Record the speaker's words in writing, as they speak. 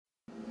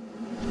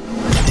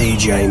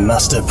DJ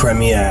Master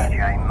Premier,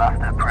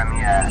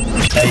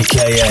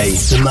 aka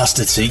the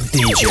Master Teak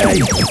DJ.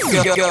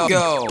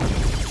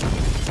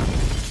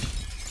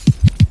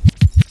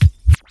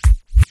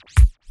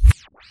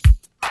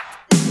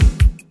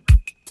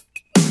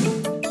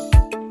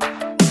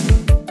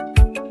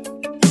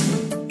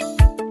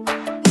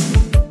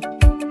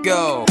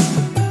 Go.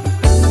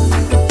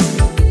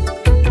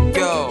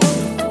 Go.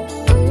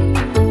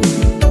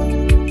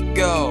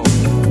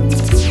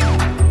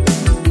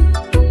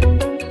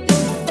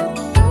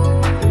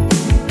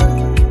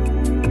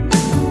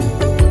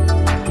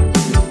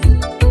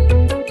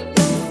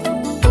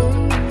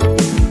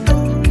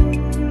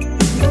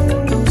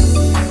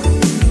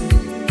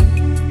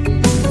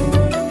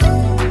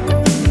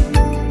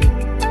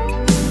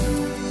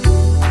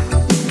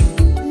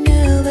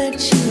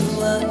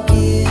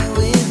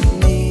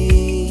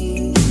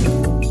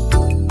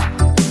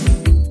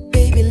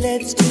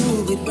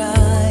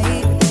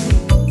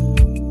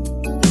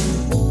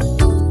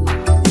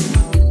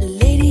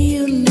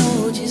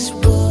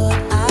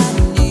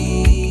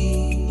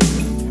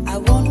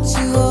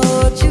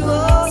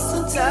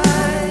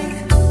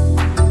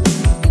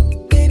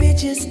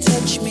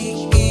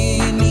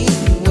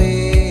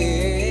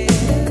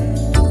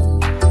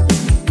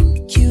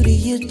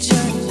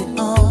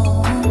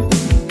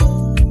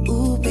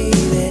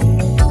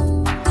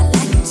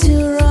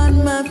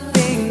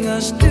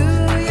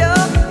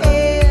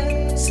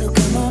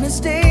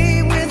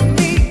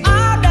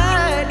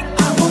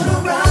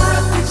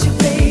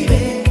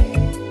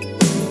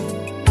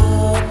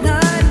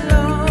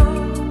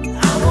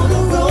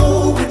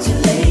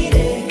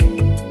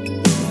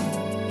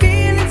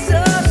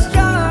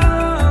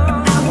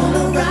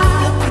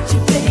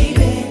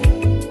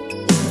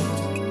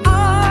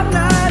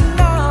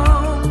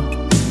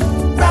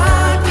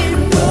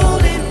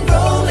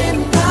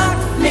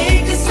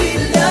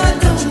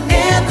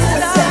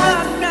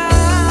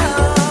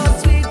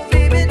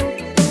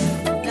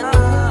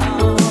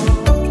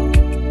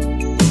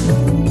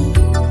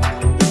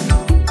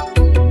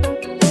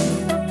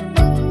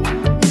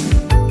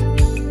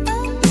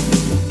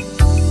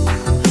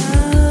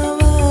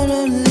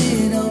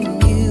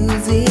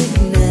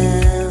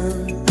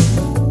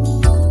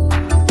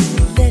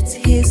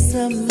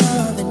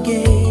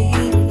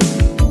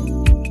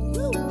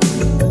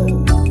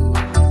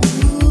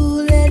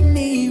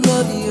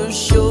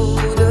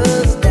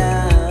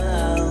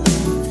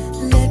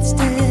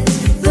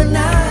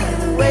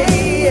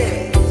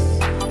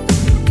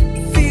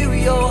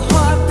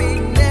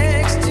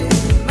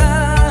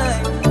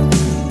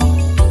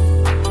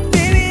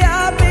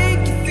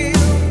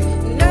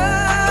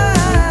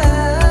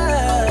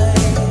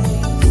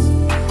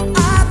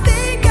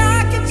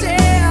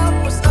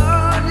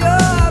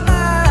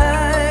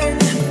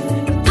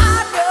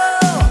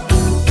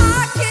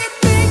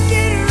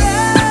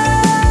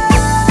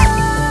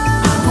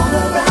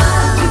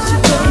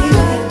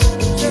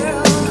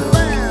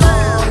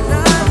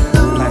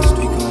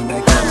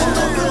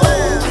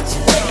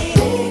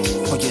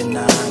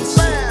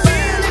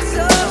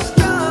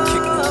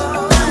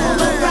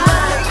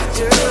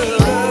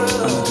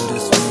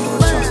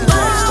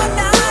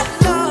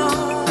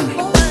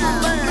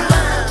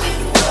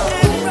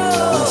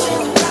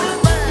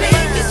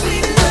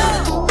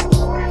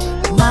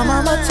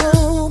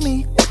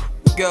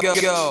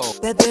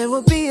 That there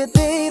would be a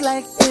day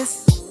like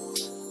this,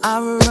 I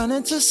would run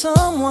into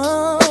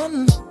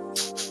someone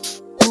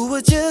who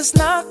would just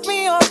knock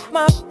me off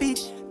my feet.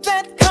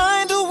 That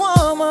kind of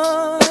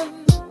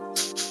woman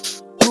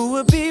who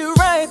would be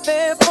right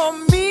there for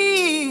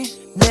me.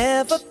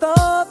 Never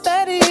thought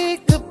that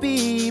it could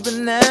be, but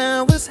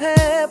now it's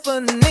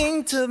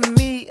happening to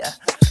me.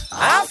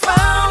 I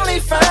finally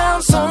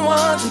found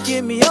someone to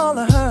give me all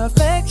of her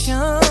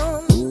affection,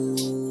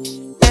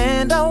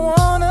 and I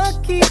wanna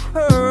keep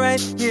her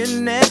right here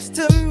next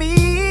to me,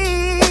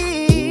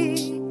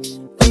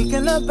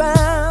 thinking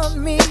about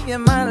me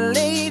and my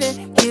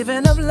lady,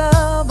 giving up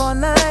love all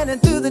night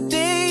and through the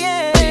day.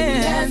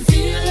 And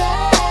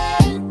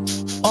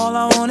all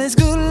I want is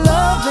good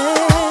loving.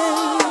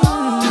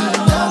 Good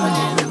loving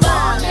in the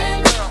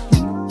morning,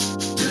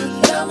 good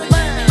loving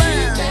in the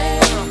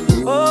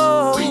evening.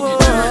 Oh, we can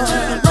turn to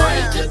the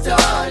break of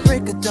dawn.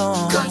 Break of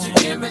dawn. 'Cause you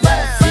give me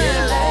that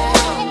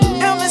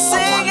feeling. Help me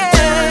sing it.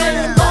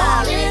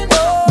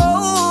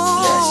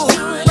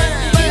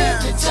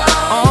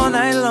 All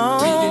night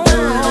long,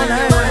 baby.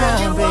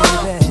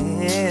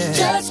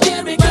 Just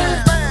give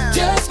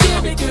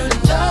me good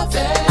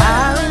loving.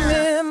 I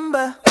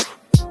remember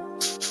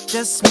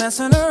just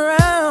messing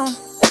around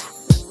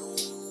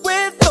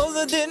with those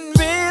I didn't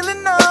really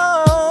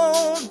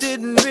know,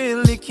 didn't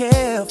really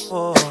care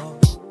for.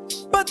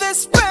 But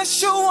this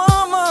special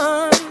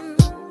woman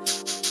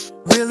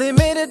really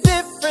made a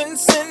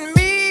difference in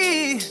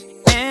me,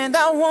 and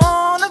I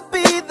wanna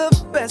be the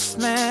best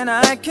man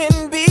I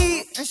can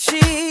be, and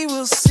she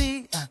will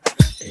see.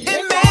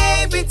 It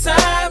may be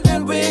time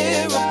that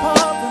we're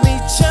apart from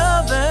each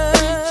other,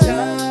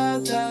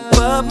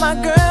 but my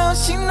girl,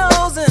 she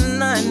knows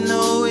and I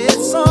know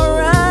it's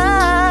alright.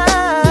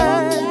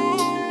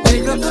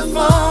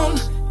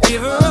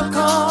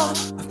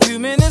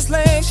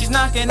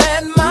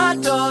 at my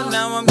door.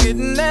 Now I'm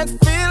getting that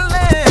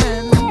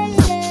feeling.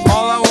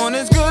 All I want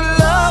is good loving.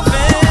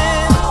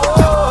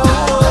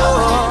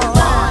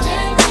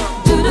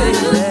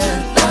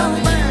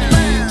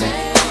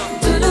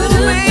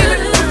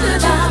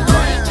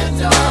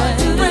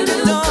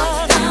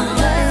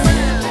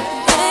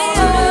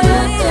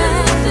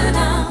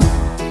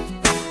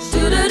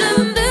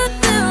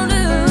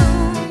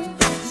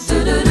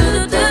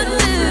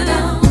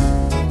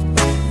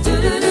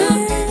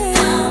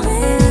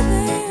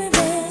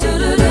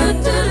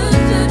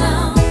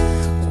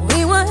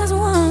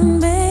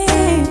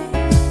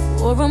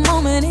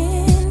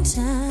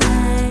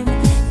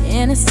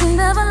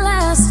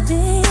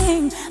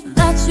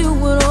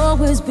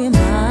 Be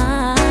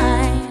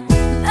mine.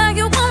 Now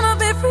you wanna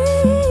be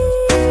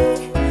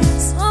free,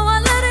 so I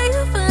let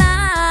you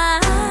fly.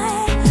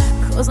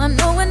 'Cause I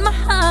know in my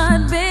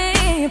heart,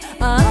 babe,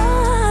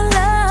 our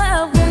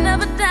love will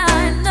never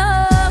die. No,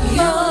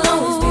 you'll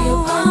always be a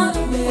part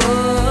of me.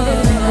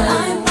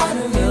 I'm part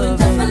of you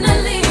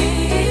indefinitely.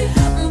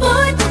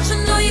 Boy, don't you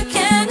know you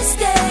can't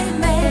escape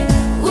me?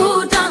 Ooh,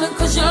 darling,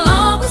 'cause you'll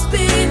always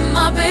be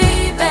my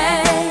baby.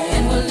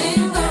 And we'll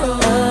linger on.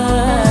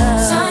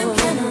 Time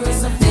can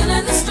erase a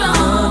feeling that's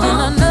strong. And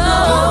I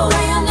know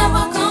you're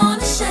never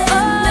gonna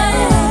shake me.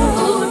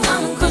 Ooh,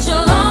 darling, 'cause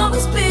you'll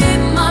always be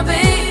my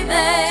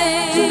baby.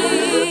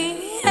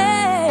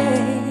 Hey,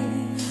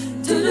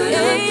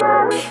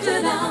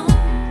 do-do-do-do-down.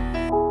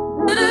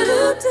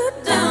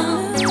 Do-do-do-do-down.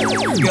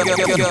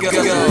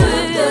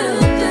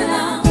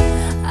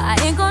 I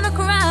ain't gonna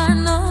cry,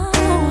 no,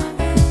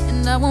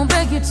 and I won't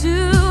beg you to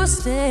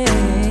stay.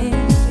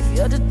 If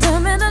you're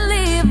determined to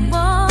leave,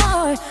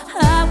 boy,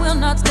 I will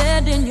not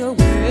stand in your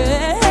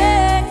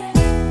way.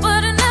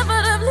 But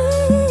inevitably,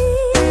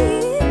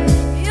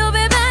 you'll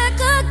be back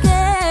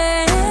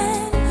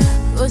again.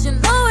 'Cause you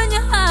know in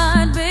your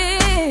heart,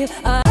 babe,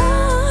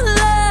 our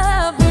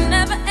love will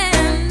never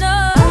end. No,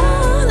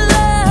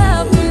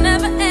 love will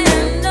never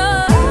end. No,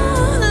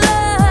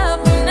 love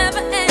will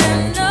never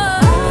end. No,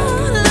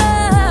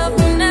 love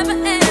will never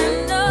end.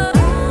 No,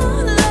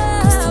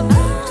 love,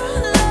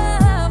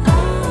 love,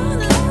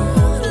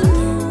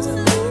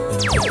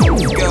 love.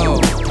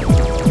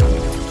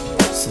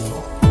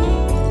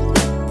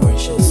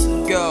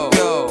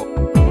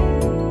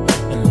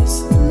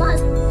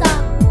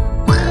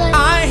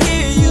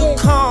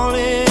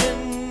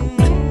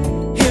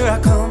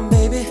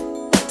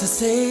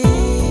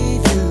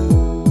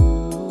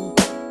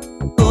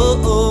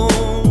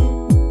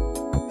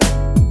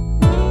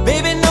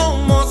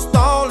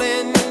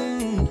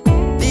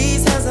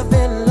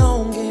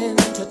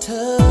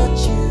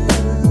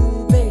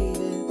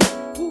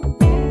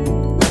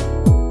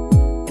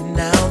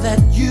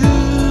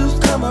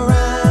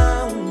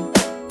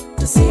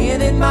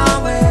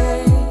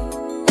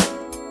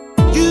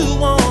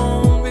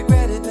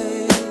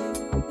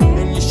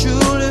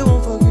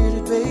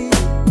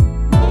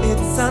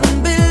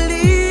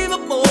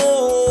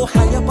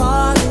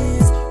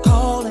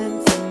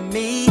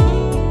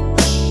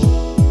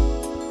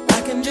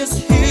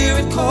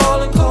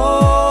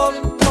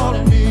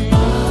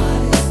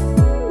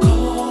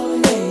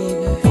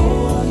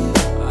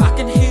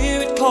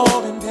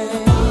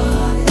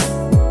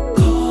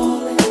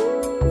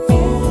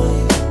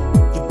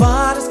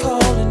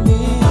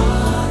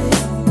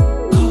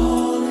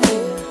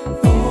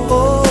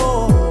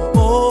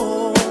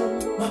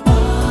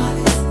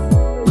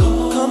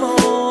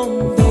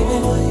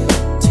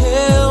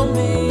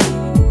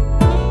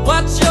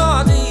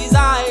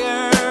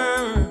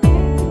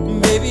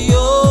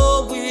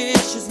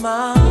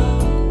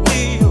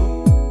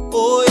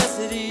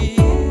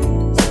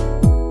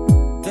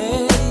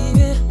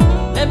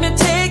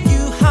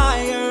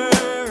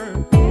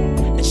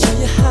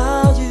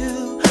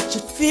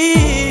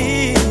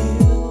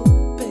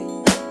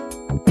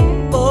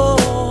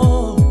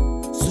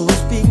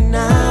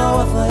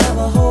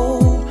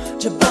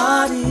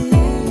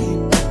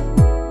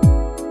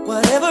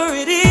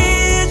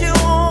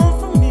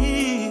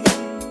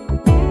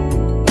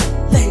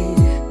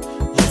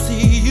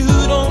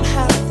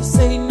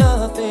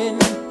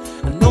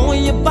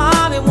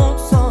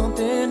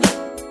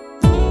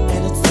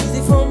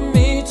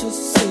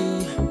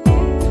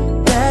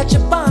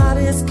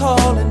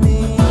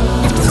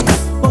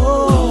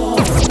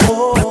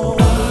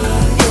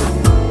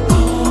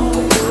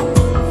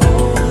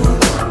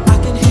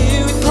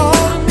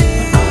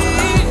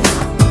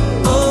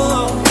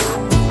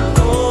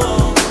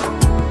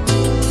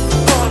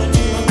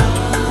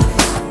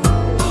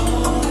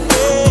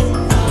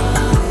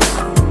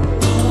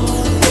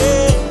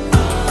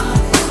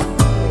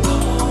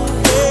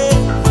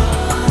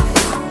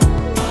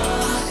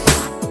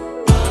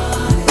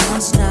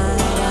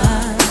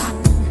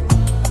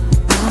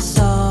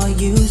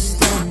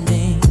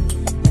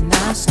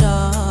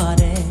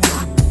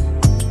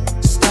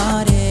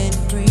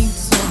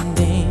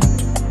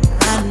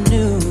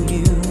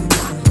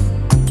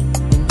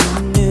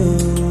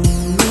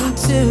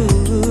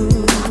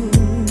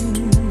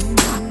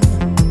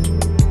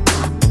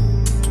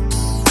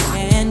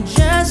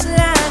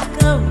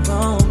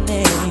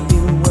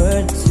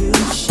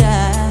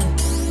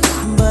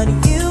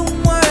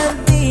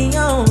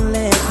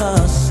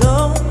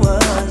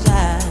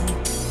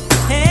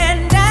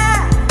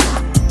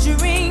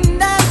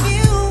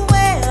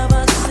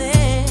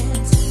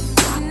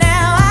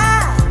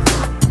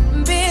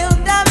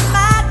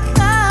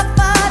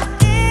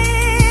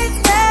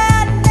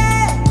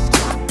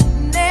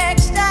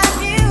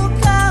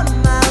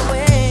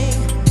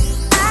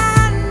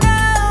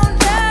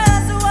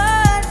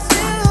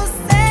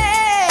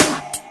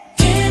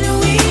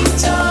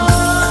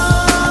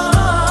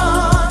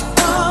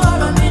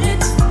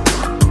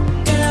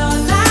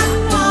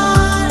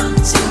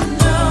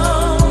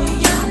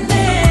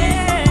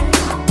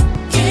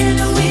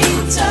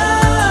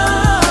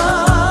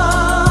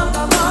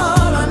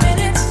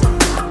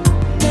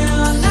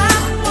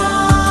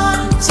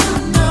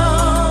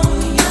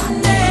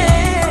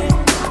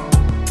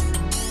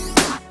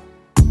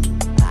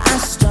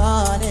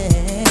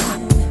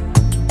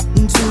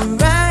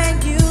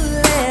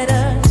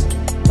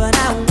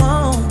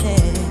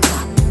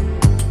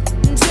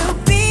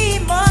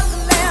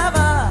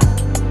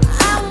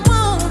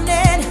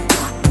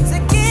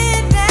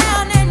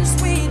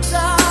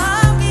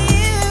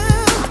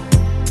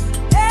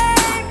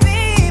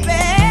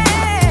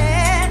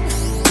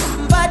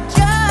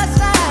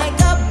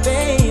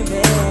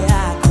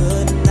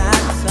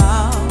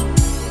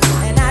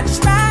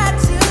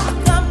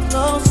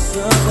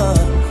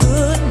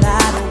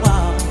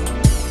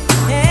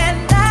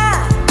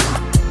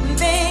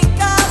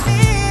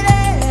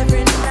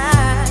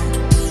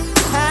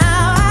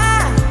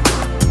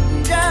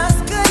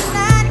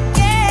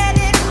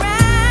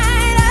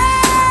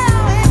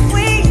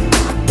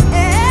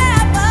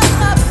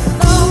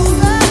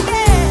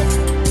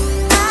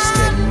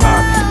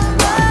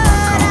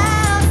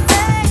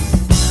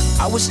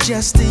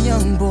 just a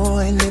young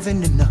boy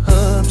living in the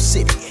hub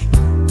city,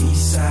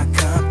 Eastside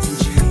Compton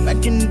G.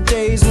 Back in the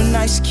days when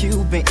Ice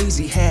Cube and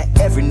Easy had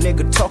every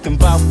nigga talking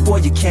about, boy,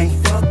 you can't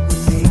fuck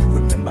with me.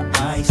 Remember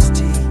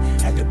Ice-T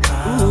had the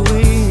power.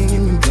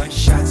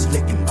 Gunshots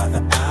licking by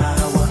the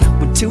hour.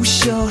 When Too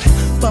Short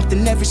bumped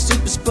in every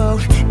super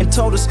boat and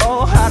told us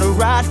all how to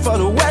ride for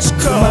the West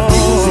Coast. My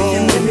people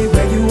saying, Millie,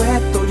 where you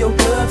at? Throw your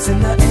gloves in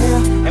the air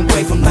and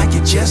wave them like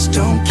you just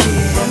don't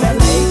care. From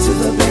LA to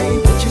the Bay,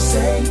 what you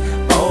say?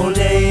 All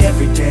day,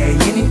 every day,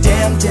 any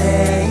damn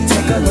day.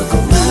 Take a look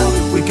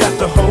around, we got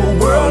the whole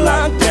world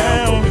locked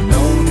down. Going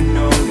on and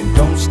on and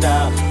don't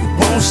stop, we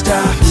won't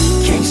stop,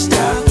 can't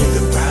stop,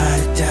 either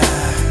ride or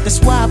die.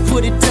 That's why I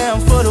put it down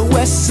for the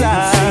West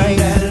Side.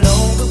 That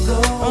long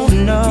ago, oh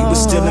no, we were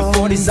still in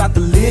 40s out the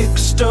liquor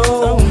store.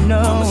 Oh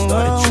no, Mama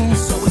started tripping,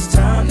 so it's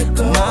time to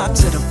go. Mob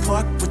to the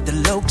park with the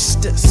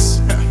Locusts.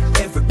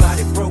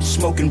 Everybody broke,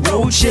 smoking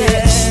roaches.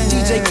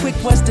 DJ Quick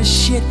was the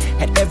shit.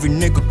 Had every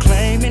nigga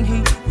claiming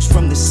he was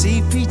from the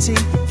CPT.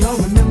 Y'all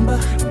remember?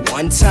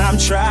 One time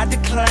tried to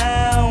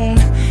clown.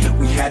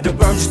 We had to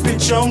burn this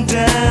bitch on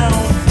down.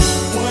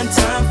 One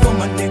time for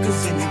my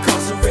niggas in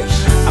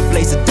incarceration. I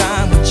blaze a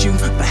dime with you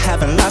for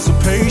having lots of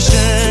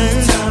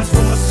patience. 2 times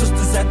for my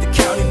sisters at the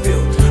county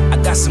building. I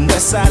got some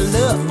Westside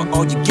love for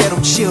all you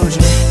ghetto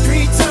children.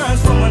 3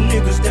 times for my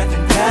niggas that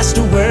done passed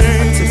away.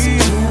 I took some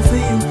time for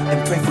you and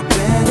pray for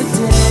better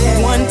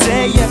days. One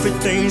day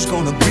everything's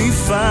gonna be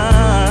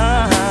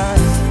fine,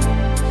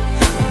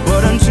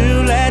 but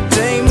until that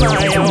day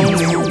my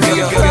only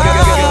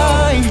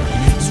cry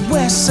is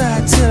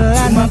Westside till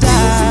I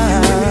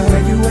die.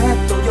 Where you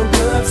at? Throw your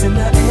gloves in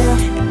the air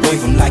and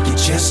wave them like you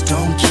just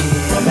don't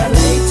care. From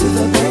LA to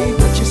the Bay,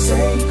 what you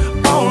say?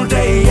 All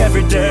day,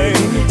 every day,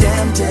 any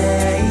damn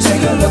day.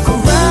 Take a look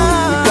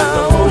around, we got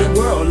the whole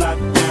world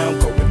locked down.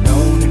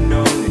 Going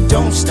on and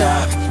don't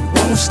stop,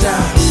 won't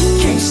stop,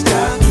 can't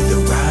stop,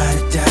 either ride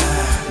or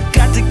die.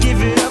 Got to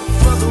give it up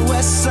for the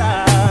West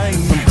Side.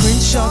 From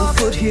Crenshaw to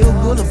Foothill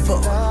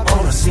Boulevard,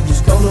 all I see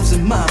is Rolos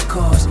and mob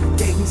cars,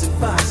 Dayton's and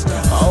 5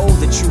 stars. All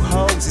the true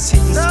hoes is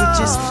hitting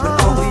switches,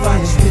 and all the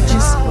finest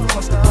riches. Of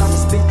course the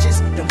finest bitches,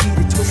 don't get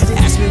it twisted.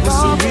 Ask me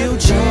what's a real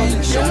G.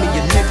 Show me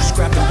your nigga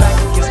scrapping back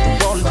against the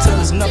wall until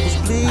his knuckles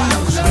bleed.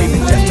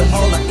 Screaming death to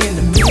all our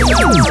enemies.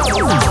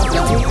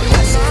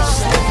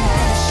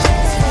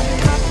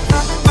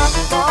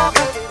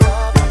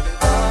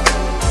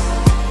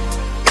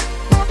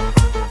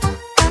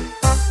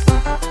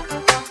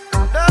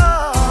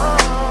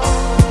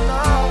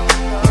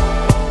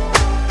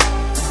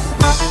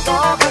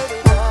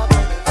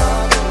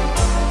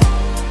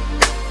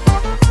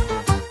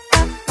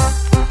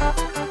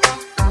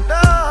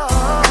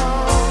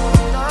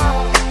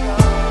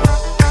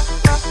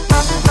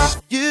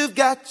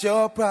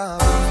 Your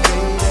problems,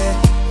 baby,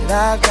 and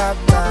I got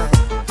mine.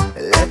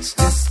 Let's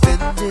just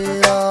spend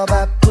it all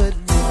by putting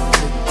it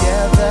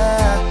together.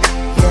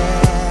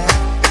 Yeah.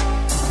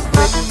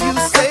 When you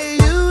say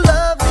you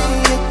love me,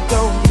 it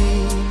don't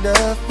mean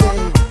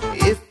nothing.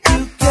 If you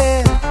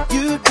care,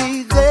 you'd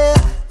be there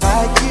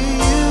like you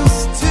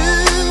used to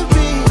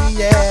be.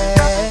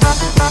 Yeah.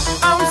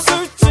 I'm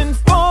searching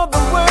for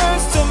the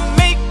words to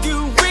make you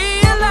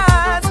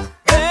realize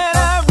that I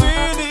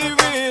really,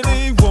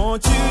 really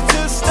want you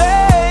to stay.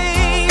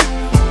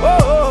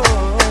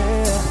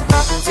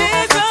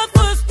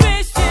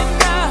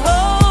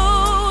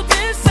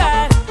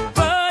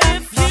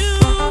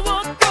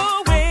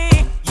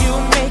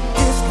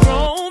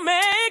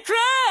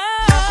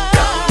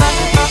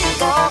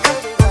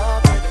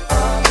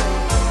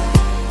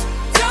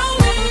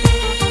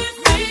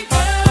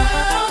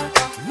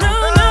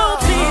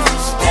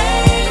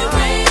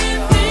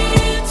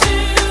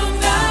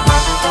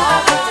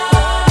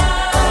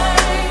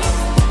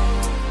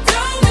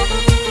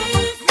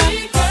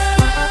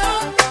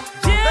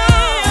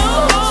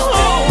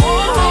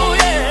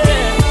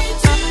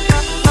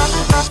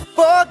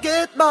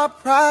 My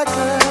pride,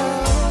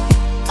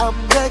 girl, I'm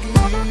begging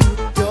you.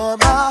 You're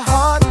my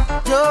heart,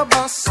 you're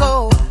my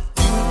soul.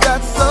 You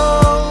got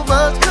so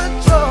much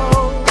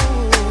control.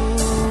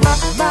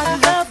 My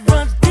love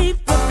runs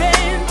deeper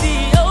than the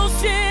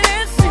ocean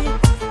and sea.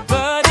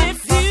 But if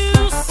you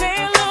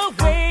sail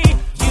away,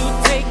 you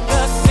take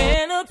a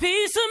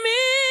centerpiece of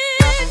me.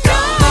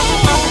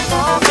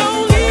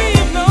 Don't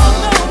leave, no,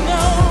 no,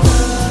 no.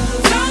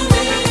 Don't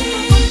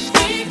leave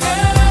me,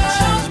 girl.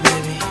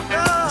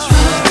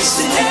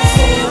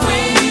 Stay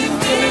with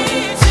me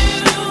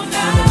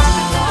tonight.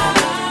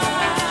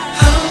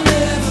 I'll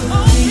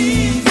never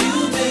leave.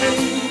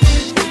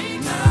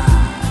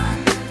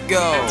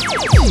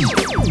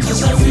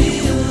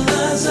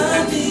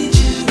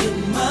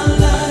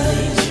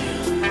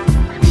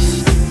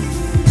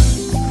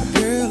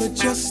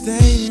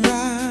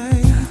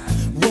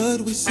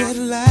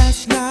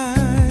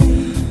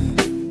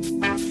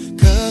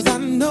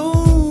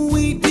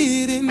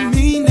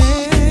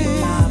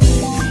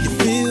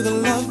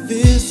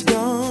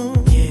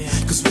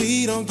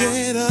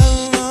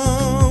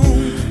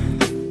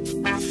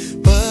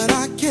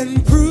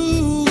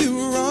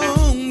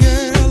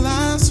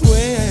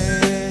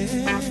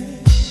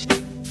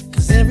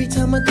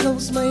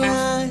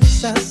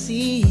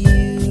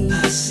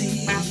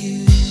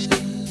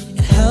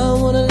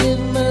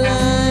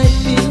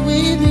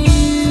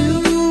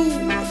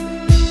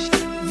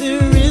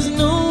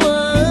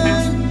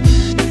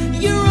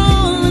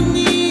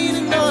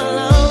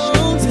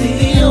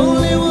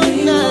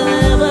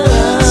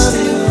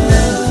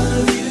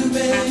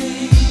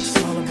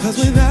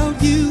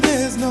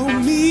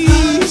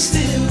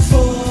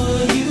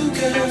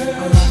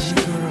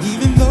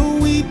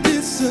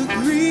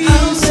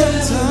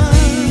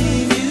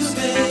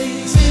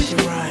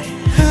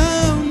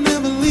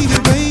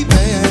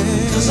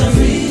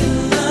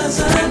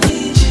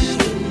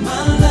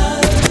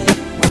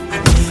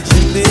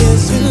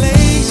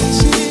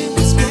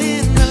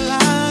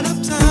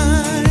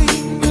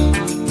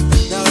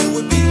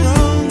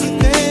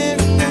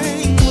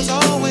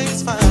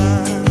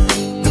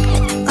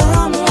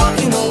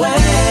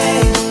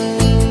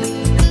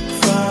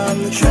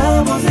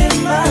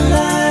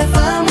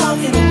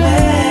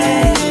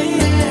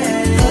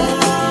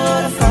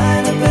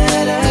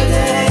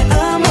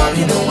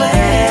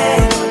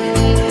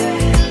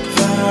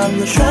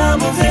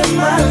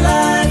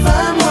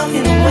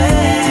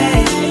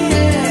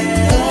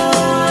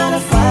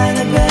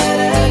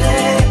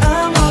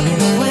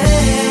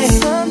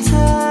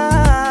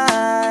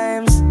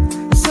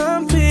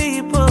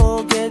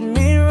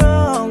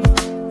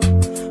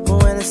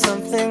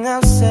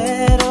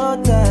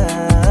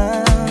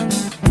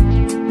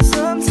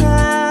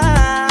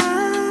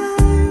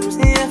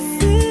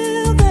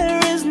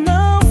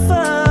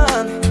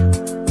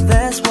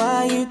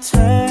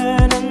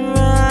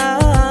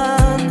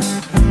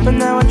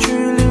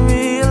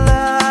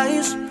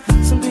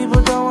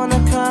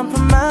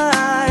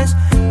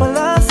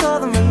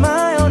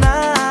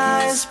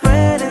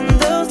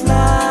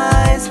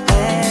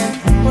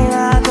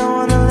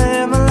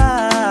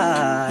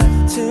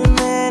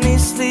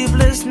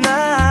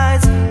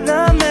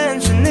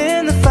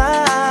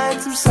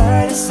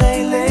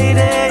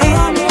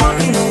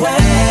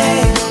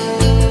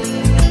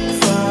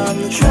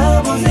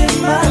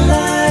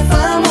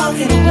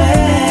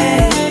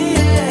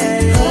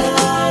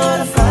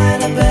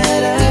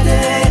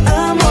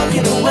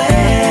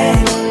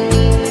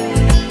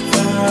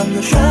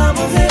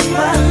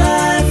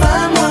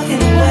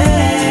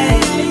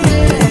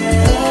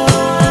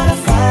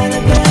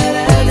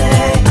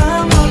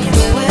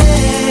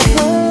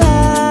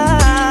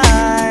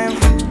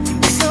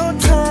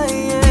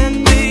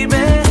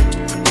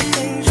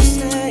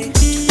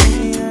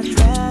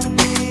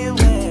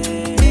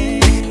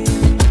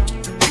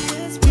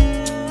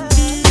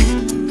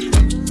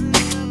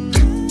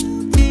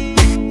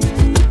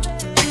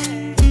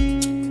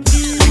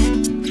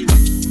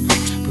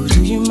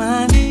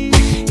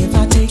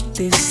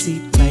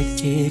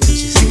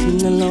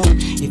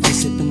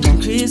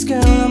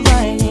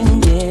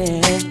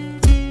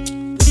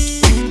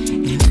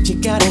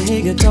 got a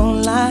nigga,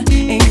 don't lie,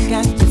 ain't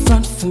got the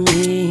front for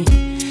me.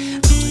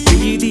 I'ma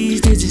give you these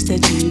digits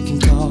that you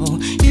can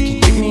call. You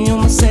can hit me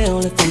on my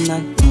cell if I'm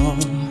not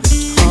home.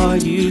 Are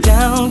you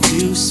down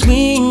to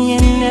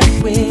swinging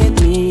it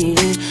with me?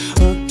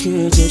 Or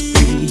could you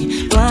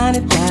be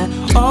blinded by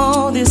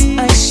all this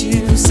ice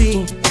you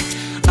see?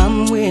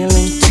 I'm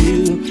willing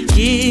to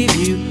give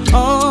you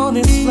all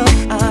this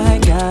love I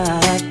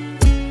got,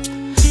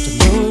 but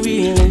no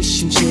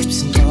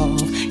relationships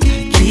involved.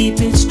 Gotta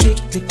keep it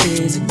strictly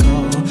physical.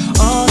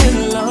 All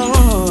in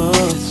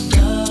love,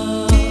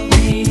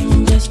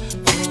 waiting just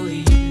for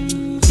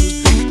you.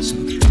 So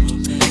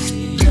don't pass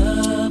it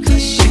up,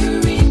 'cause you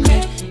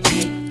regret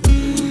it.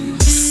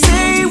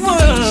 Say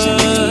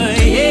what,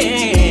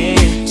 yeah,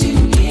 to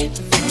get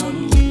from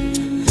you.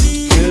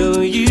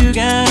 Girl, you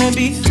gotta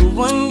be the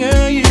one,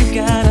 girl, you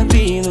gotta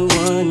be the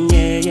one,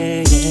 yeah,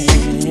 yeah,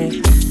 yeah.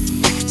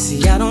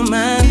 See, I don't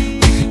mind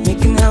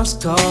making house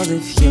calls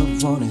if you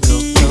wanna go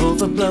blow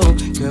for blow.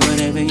 Girl,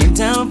 whatever you're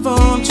down for,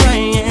 I'm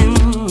trying.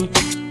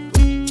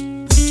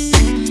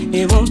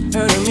 It won't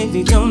hurt him if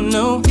you don't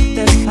know,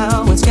 that's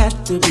how it's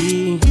got to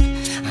be.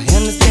 I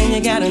understand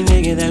you got a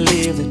nigga that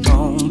lives at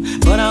home,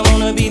 but I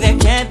wanna be that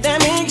cat that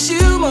makes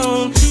you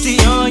moan. See,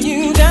 are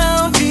you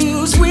down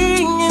to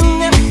swinging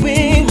that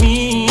with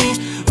me?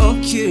 Or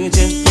could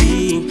you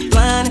be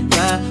blinded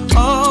by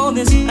all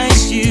this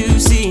ice you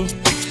see?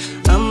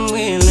 I'm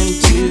willing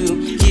to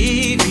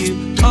give you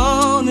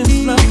all this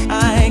love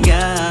I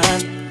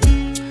got,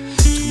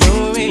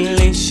 no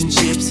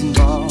relationships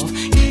involved.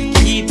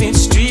 Gotta keep it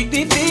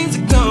strictly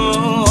physical.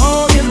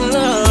 All this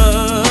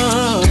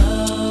love,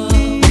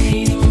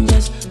 waiting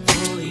just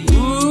for you.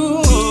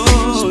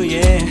 Ooh,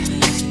 yeah.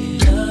 Pass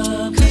it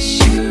up, 'cause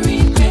you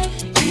regret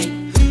it.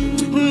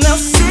 Now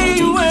say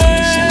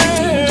where,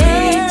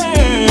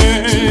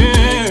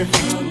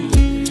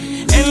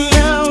 and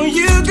now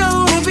you're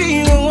gonna be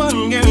the one,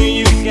 girl.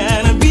 You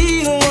gotta be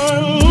the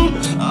one.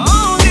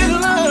 All this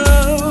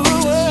love,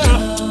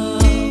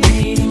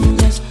 waiting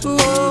just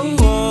for you.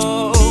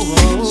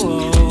 So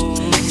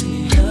pass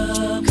it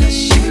up, 'cause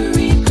you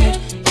regret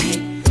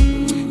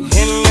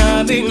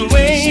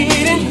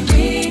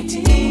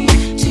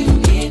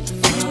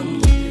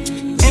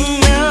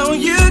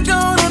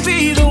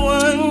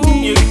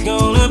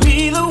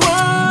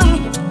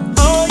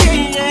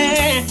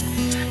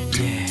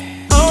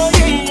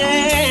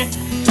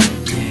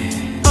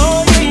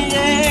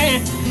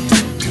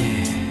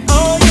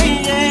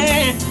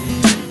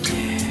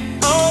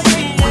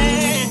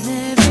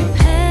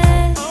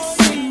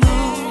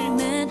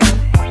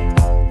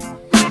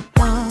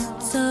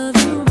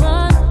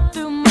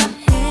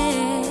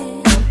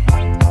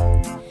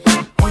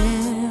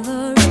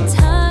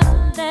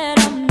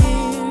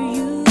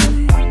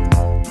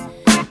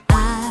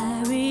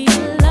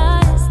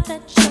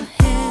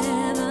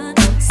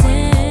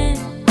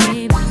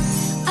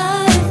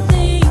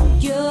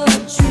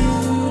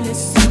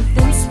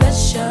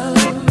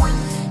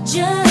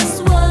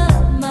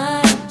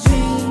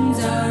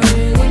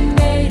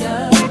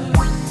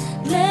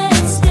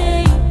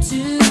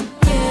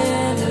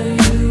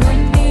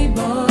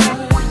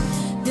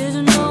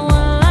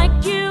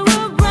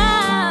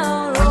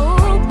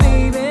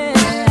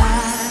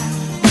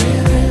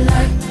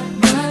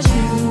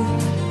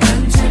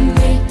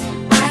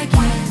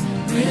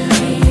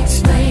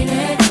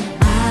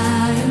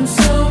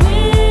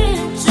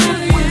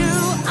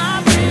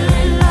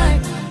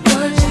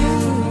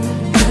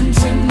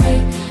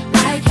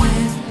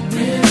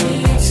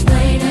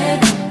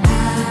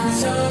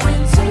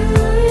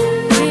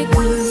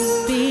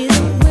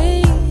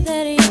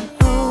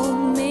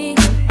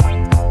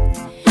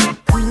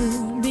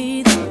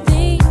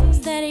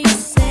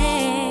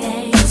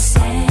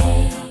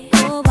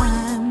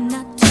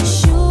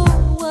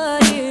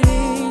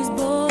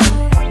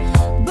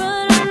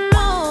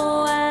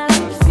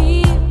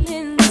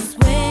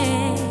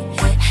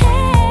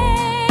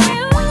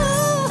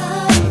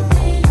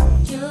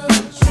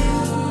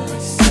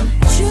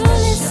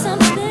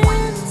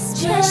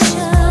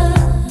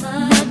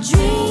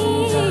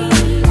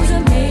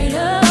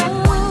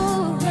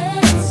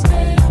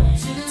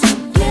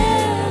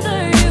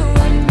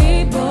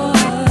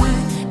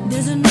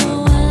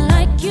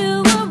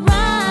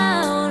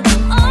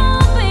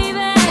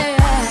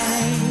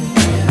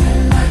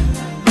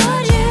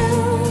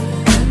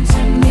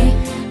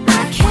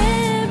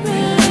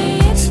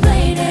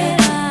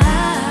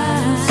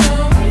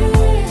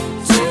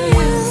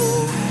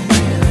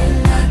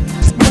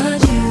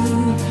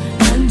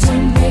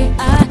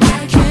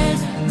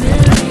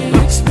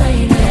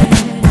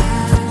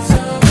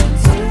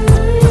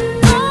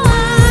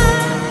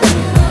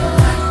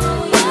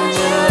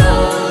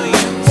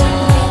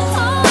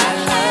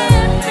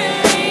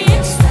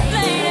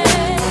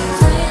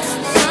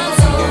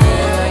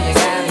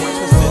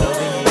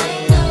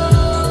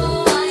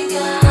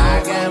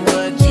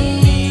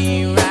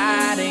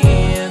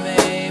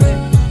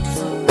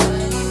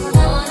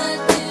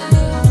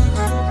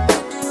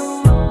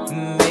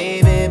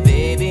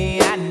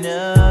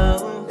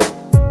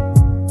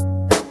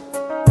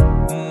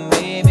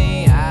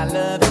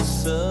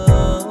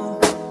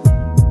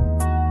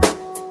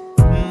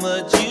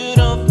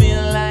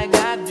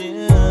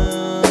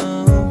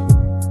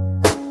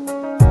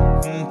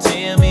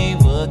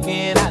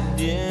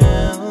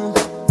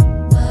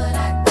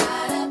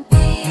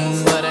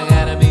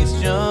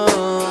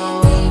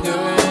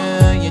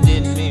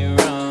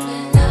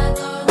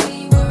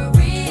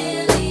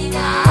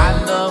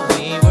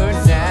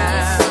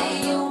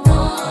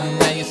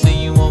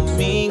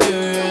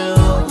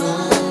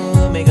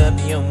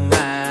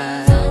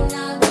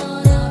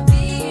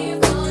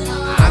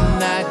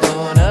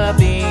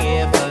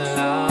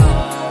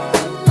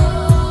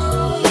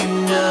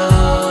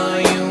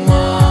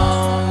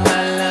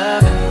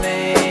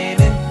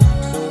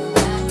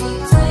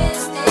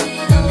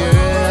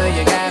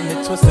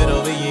twisted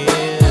over you.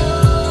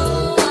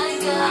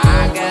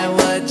 I got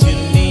what you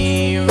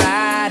need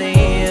right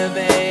here,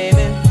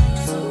 baby.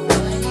 So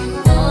what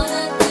you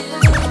gonna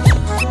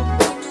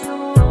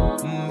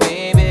do?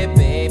 Baby,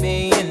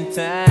 baby, in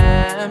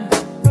time.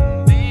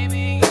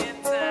 Baby, in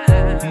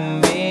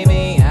time.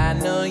 Baby, I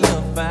know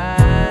you're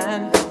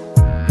fine.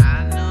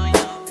 I know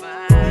you're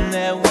fine.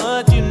 That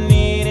what you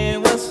needed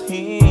was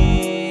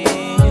here.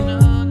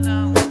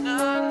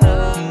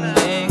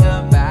 Think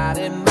about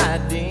it, my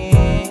dear.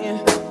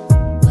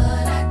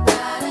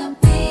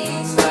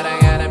 But I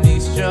gotta be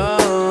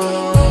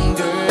strong,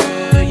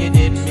 girl. You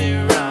did me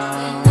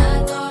wrong.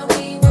 I thought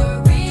we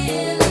were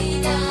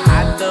really down. I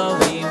thought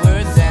we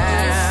were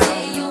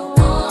down.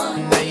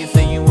 Now you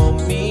say you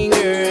want me,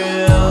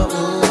 girl.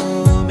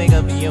 Ooh, make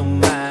up your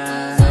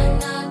mind. I'm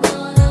not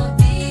gonna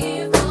be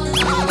here for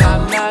you.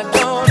 I'm not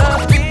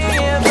gonna be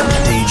here for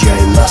you. DJ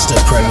Master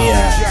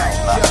Premier,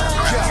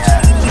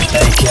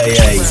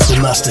 aka the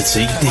Master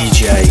T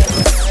DJ.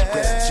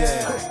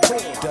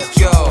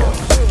 Yo.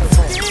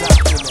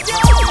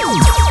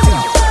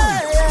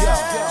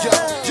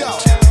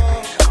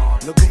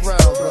 Look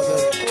around, brother.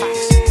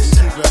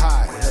 Keep it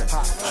high.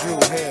 Drew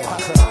hair.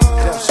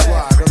 Def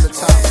Squad on the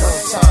top.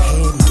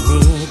 Hey,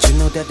 you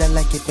know that I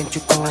like it when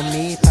you call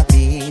me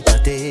papi,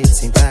 but it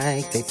seems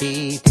like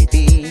baby,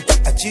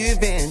 that you've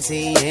been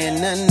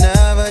seeing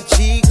another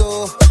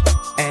chico.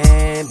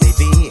 And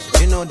baby,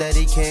 you know that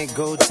he can't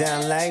go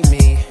down like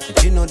me.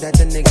 But you know that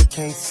the nigga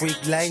can't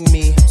freak like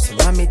me. So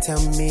mommy,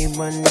 tell me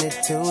one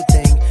little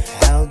thing.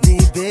 How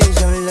deep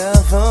is your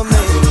love for me?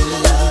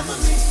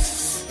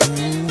 Tell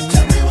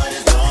me what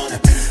it's gonna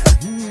be.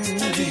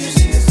 Do you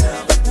see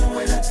yourself the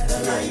way that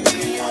like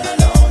me on a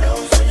low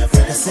nose when your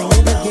friends sing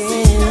it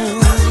again?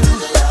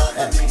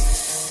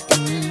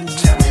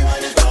 Tell me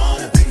what it's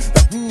gonna be.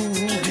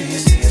 Do you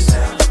see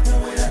yourself the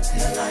way that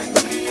like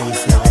me on a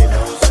low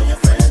nose when your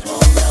friends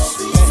won't know?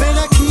 Ven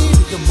aquí,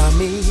 your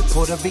mommy,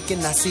 Puerto Rican,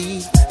 I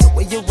see the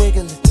way you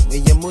wiggle it, the way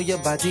you move your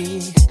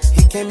body.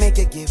 He can't make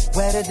it get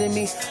wetter than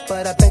me,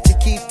 but I bet you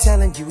keep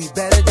telling you he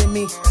better than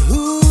me.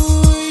 Ooh,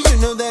 you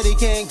know that he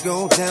can't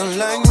go down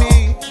like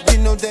me. You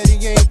know that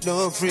he ain't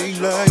no freak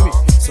like me.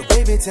 So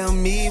baby, tell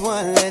me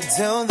one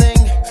little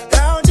thing.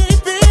 How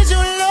deep is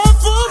your love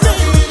for me?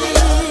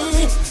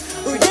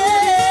 Ooh,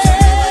 yeah.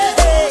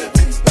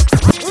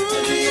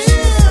 Ooh,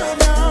 yeah,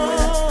 no.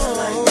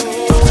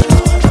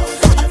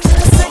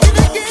 Sing it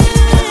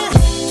again.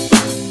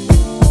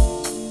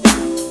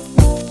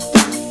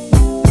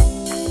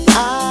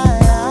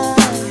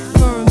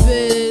 Firm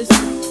biz,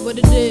 what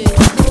it is,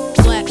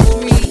 Black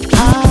Street.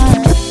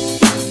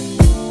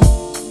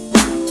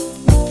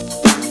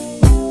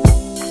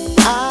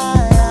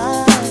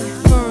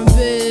 Firm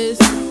biz,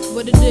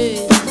 what it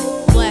is,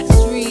 Black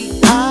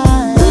Street.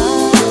 Da-da,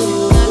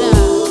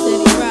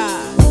 steady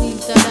ride, deep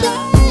da-da.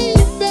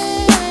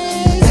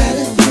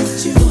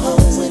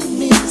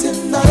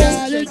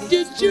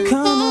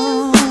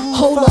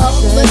 Hold up,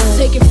 let's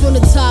take it from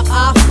the top.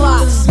 I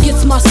Fox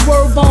gets my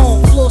swerve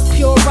on, floors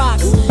pure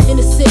rocks. In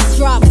the 6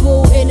 drop,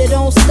 bull, and it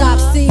don't stop.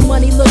 See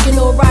money looking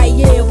alright,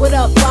 yeah. What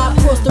up, Bob?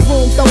 Across the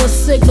room, throwing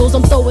signals,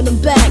 I'm throwing them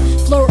back.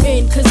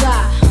 Flirting, cause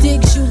I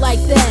digs you like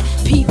that.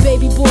 Pete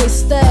baby boy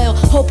style,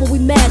 hoping we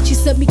match. You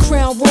sent me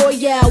Crown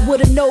Royale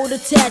with a note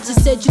attached. You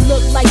said you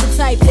look like the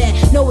type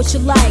that know what you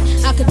like.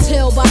 I could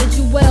tell by the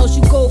jewels,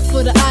 you go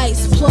for the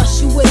ice.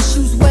 Plus, you wear the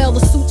shoes well, the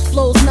suits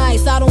flows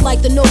nice. I don't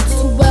like the notes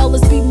too well,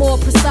 let's be more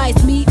precise.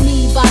 Meet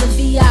me by the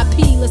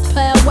VIP, let's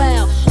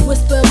powwow.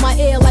 Whisper in my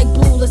ear like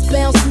boo, let's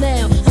bounce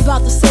now. I'm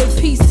about to say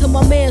peace to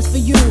my mans for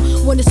you.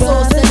 When it's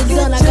all said and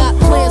done, I got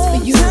plans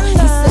for you. He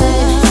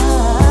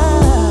said,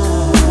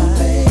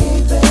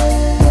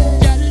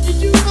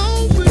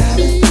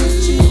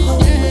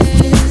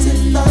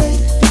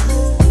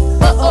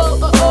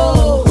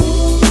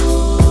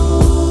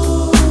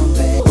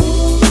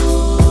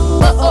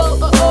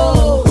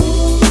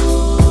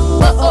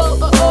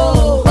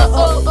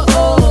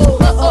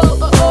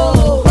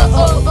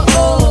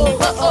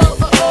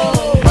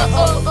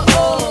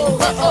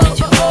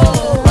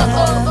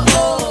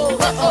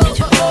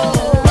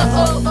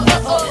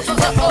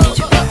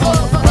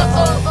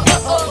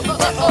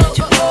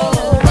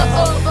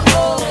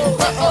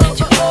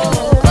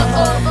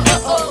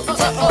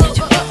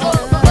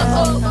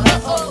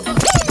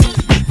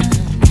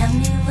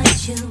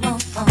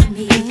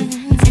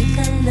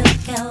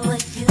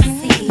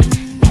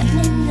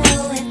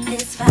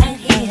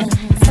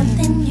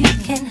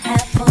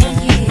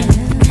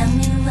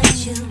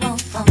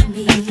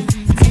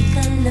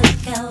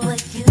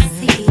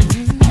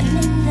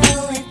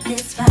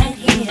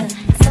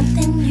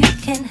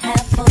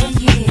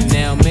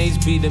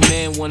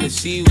 wanna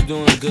see you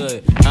doing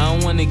good. I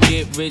don't wanna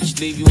get rich,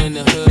 leave you in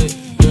the hood.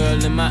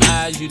 Girl, in my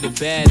eyes, you the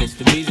baddest.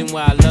 The reason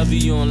why I love you,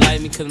 you don't like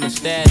me cause my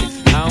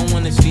status. I don't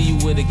wanna see you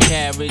with a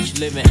carriage,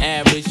 living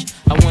average.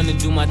 I wanna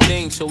do my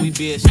thing so we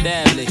be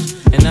established.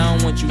 And I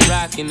don't want you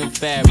rocking them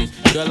fabrics.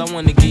 Girl, I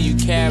wanna give you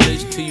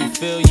carriage till you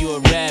feel you a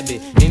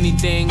rabbit.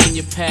 Anything in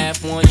your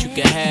path, want you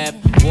can have.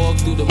 Walk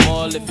through the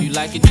mall, if you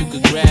like it, you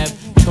could grab.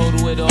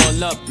 Total it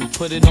all up and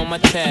put it on my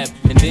tab.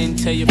 And then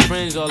tell your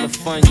friends all the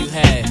fun you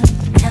had.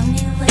 Tell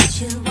me what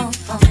you want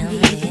from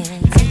me.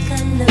 Take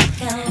a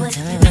look at what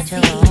you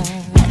see.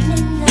 Let me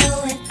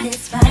know if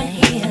this right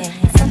here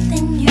is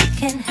something you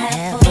can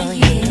have for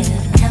you.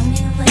 Tell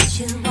me what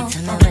you want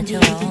from me.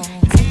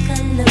 Take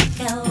a look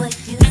at what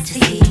you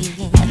see.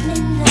 Let me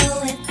know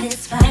if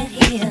this right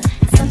here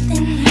is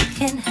something you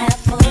can have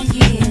for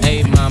you.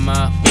 Hey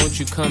mama, won't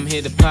you come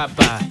here to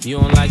Popeye? You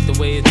don't like the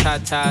way your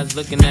tatas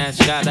looking at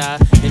Scada.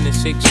 In the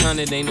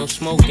 600 ain't no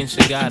smoking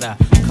cigar.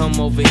 Come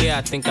over here,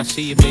 I think I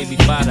see your baby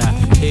father.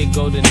 Here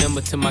go the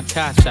number to my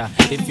casa.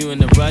 If you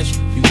in a rush,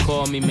 you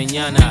call me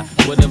mañana.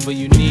 Whatever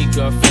you need,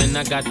 girlfriend,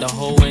 I got the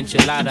whole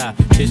enchilada.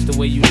 Just the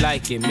way you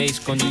like it, Mace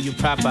gon' do you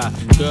proper.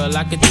 Girl,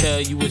 I could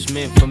tell you was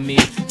meant for me.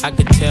 I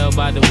could tell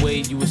by the way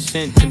you was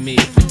sent to me.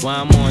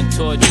 While I'm on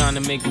tour trying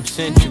to make them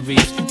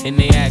centuries. And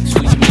they ask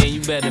who you man,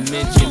 you better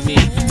mention me.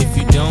 If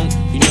you don't,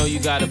 you know you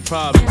got a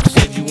problem.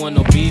 Said you want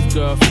no beef,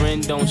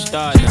 girlfriend, don't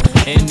start now.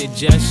 And it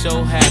just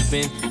so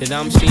happened that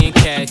I'm seeing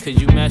cat, cause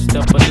you messed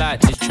up a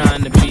lot just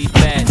trying to be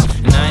fast.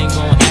 And I ain't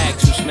gon' ask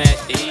who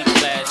smashed the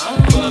E-class.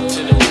 Pull up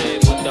to the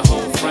crib with the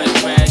whole front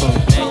crash.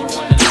 Now you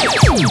wanna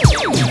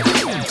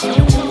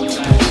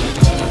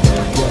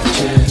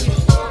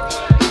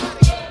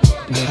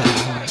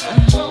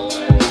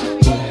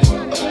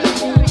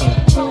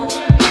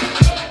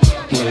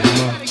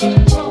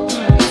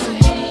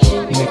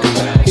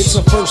It's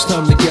our first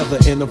time together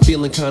and I'm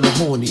feeling kinda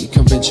horny.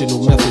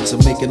 Conventional methods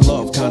of making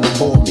love kinda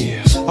bore me.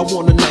 I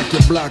wanna knock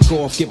your block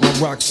off, get my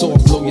rocks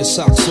off, blow your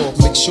socks off,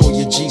 make sure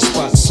your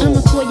G-spot's off.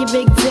 I'ma call you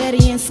Big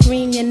Daddy and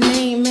scream your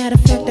name. Matter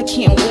of fact, I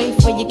can't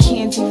wait for your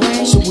candy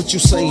rain. So what you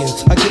saying?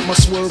 I get my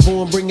swerve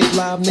on, bring it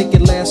live, make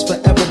it last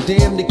forever.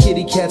 Damn, the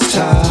kitty cat's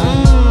tired.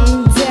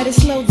 Daddy,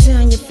 slow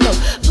down your flow.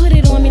 Put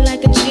it on me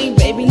like a G,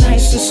 baby,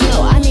 nice and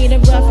slow. I need a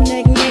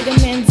roughneck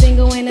nigga,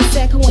 Mandingo in a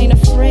sack who ain't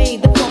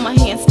afraid to pull my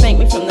hand, spank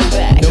me from the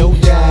back. No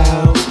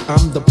doubt,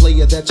 I'm the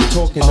player that you're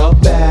talking about.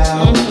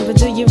 But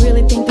do you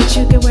really think that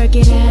you can work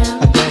it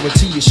out? I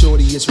guarantee you,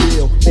 shorty, it's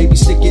real. Baby,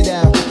 stick it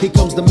out. Here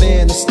comes the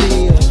man of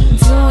steel.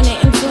 Doing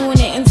it and doing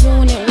it and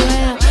doing it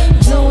well.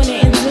 Doing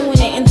it and doing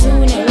it and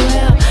doing it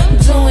well.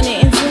 Doing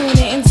it and doing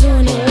it and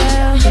doing it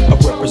well. I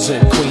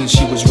represent Queens,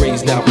 she was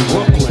raised out in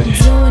Brooklyn.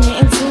 Doing it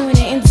and doing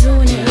it and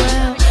doing it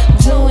well.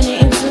 Doing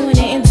it and doing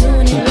it and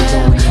doing it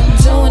well.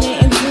 Doing it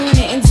and doing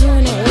it and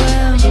doing it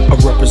well. I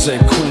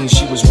represent Queens,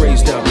 she was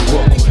raised out in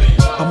Brooklyn.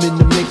 I'm in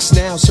the mix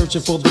now,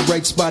 searching for the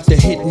right spot to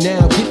hit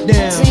now. Get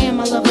down. Damn,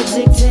 I love a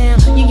dick down.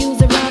 You use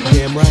a rubber.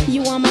 Damn right.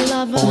 You are my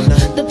lover. All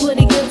night. The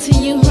pretty good to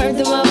you, heard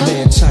the rubber.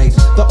 Man tight.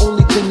 The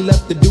only thing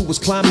left to do was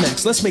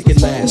climax. Let's make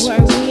it last.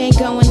 Word, we ain't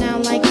going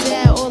out like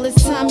that. All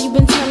this time you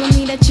been telling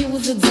me that you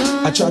was a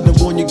dumb. I tried to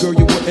warn you, girl,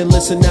 you wouldn't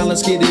listen. Now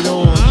let's get it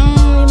on.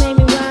 You made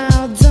me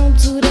wild. Don't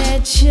do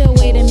that. Chill.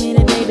 Wait a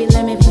minute, baby.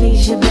 Let me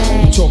please your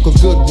back. Talk a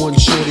good one,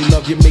 shorty.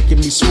 Love you, making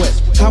me sweat.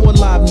 How a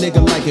live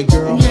nigga like it,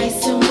 girl?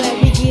 Nice and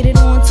wet. We get it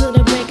on till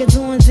the break of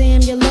dawn.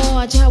 Damn, you're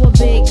large. How a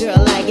big girl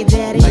like it,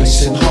 daddy?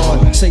 Nice and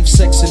hard. Safe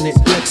sexing it,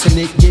 flexing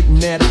it, getting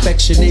mad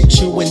affectionate,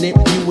 chewing it,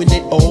 viewing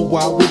it, all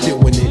while we're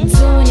doing it.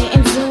 Doing it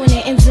and doing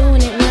it and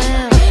doing it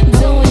well.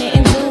 Doing it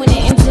and doing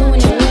it and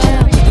doing it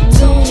well.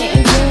 Doing it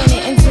and doing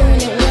it and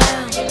doing it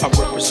well. I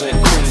represent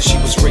Queens, she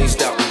was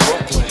raised out in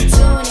Brooklyn.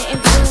 Doing it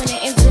and doing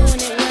it and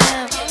doing it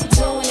well.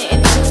 Doing it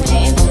and doing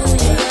it and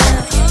doing it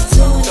well.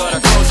 Thought I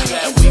told you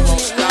that we won't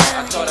stop.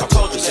 I thought I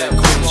told you that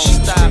we won't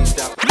stop.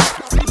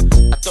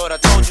 I thought I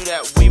told you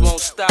that we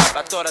won't stop.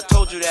 I thought I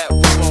told you that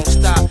we won't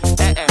stop. I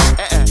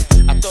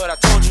thought I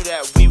told you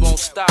that we won't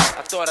stop.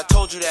 I thought I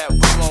told you that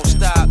we won't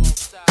stop.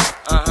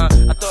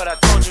 I thought I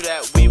told you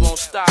that we won't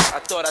stop. I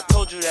thought I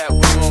told you that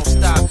we won't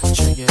stop.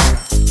 Check it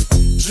out.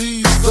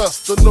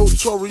 Jesus, the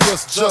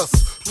notorious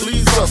just.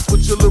 Please us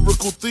with your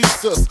lyrical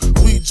thesis.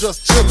 We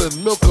just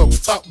chillin', milk 'em,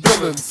 top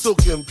billin',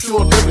 silkin',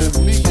 pure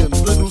linen, me and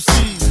little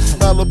C's,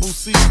 Malibu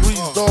sea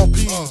breeze, dawn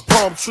peas,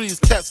 palm trees,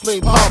 cats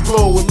named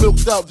Pablo and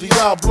milked out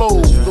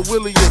Diablo. The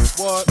williest,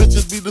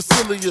 bitches be the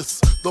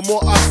silliest. The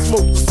more I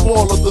smoke, the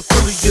smaller the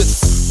Philly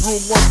gets.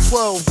 Room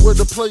 112, where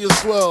the players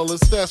dwell, and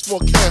stash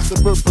more cash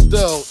than Bert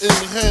Fidel.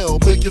 Inhale,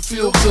 make you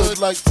feel good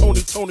like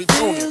Tony.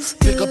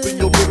 Pick up in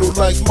your middle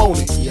like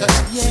Moni. Yeah.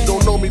 She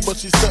don't know me, but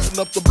she's setting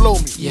up to blow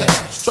me. Yeah.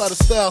 Try to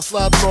style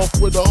sliding off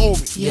with a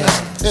homie. Yeah.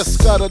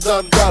 Escada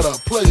Dangada,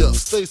 player,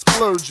 stay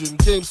splurging.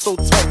 Game so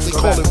tight, they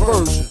call it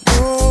version.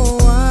 Oh,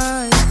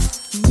 I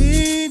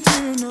need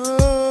to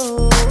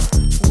know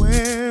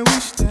where we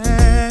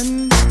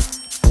stand.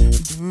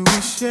 Do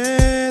we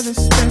share the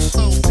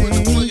special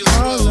thing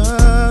called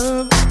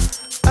love?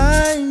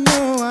 I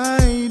know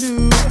I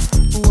do.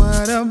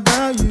 What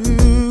about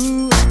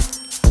you?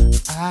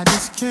 I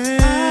just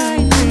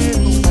can't get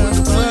enough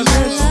of your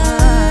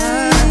time.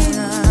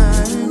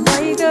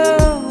 Where you go?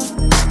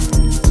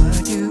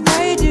 What do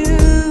I do?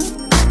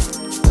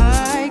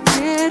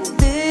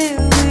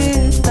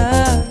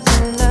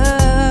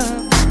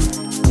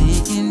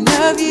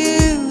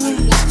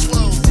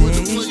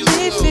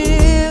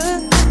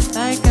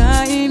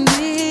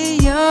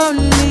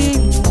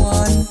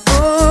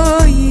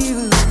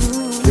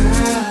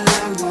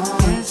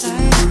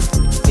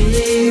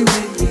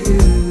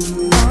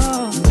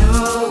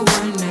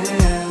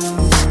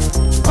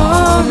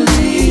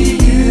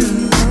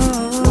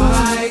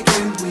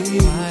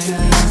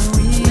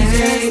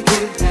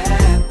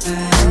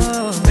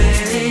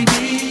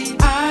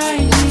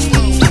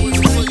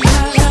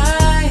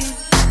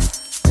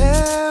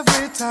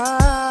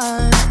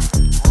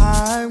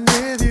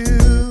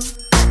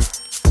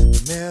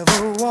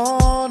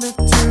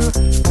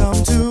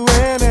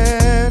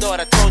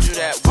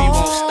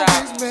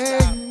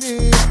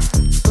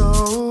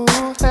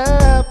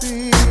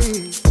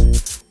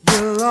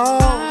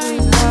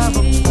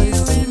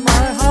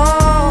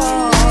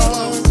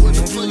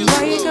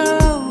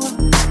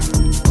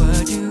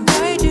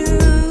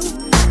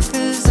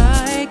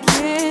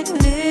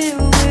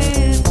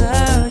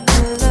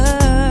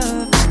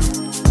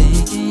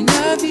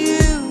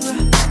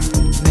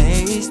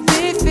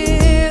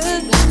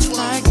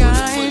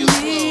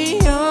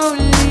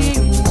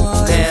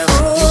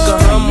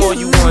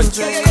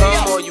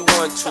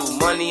 want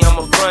to. Money,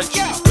 I'ma front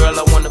you. Girl,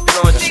 I wanna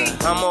flaunt you.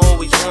 I'ma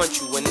always want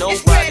you when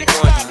nobody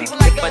wants you.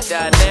 If I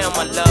die now,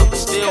 my love will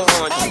still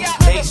haunt you.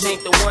 Mace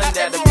ain't the one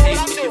that'll pay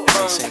for your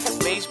phone.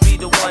 Mace be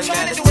the one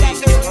that'll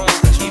take you home.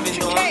 Even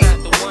though I'm not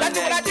the one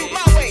that did.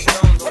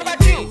 What about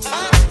you?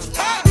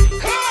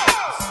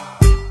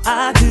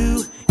 I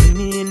do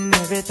any and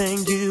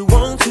everything you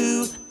want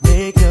to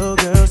make your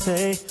girl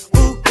say,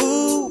 ooh,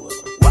 ooh,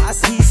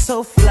 why's he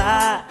so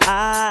fly?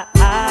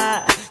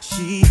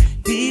 She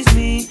tease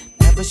me,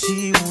 never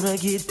she wanna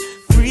get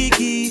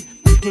freaky.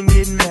 You can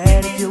get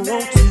mad if you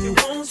want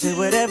to, say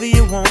whatever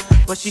you want,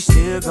 but she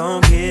still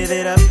gon' give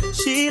it up.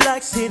 She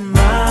likes it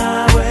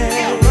my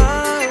way,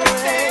 my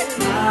way,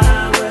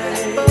 my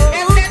way.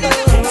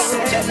 Can't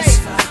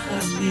satisfy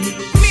me.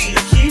 She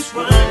keeps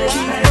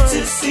running back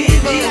to see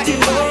me do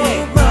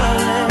it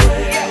my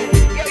way,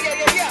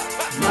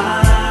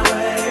 my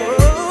way.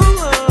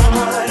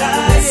 What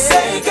I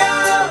say,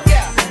 girl,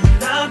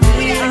 and I'm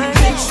in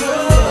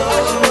control.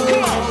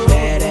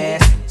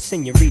 Badass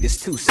senoritas,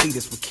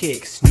 two-seaters with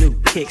kicks, new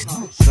kicks,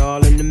 it's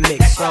all in the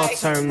mix. All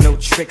turn, no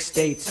tricks,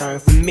 they turn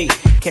for me.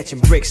 Catching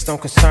bricks don't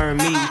concern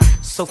me,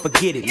 so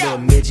forget it, little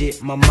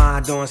midget. My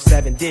mind on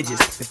 7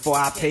 digits. Before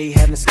I pay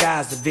heaven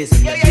skies to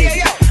visit my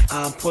digit.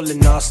 I'm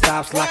pulling all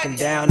stops, locking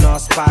down all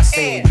spots,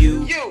 saying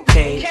you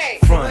can't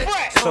front.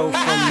 So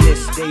from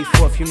this day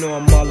forth, you know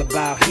I'm all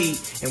about heat.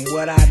 And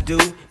what I do,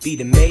 be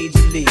the major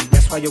league.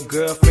 That's why your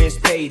girlfriend's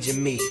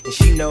paging me. And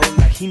she know,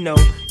 like he know,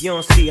 you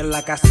don't see her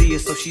like I see her,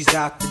 so she's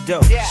out the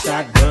door.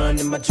 Shotgun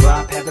in my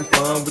drop, having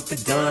fun with the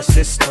dun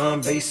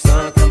system. Bass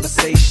on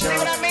conversation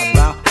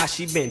about how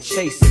she been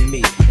chasing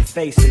me and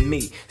facing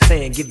me,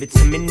 saying give it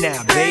to me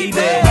now,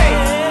 baby.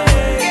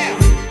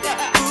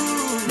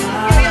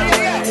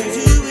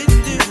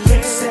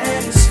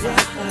 Satisfy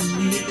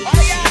me.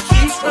 She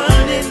keeps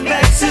running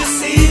back to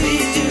see me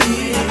do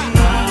it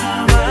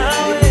my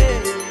way,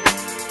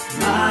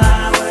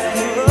 my way.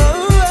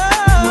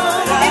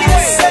 What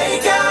I say,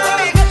 girl,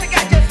 and I'm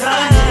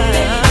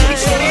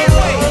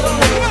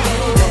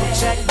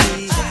check me,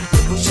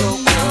 put your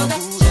girl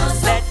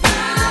who's let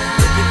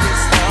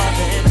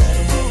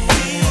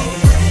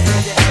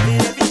me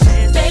look at this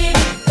starving. Baby,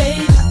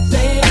 baby,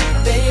 baby,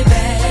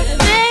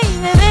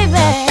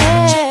 baby.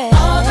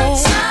 All the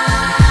time.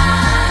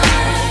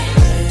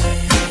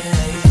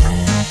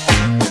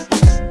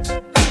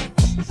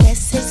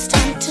 Guess it's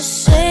time to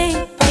say,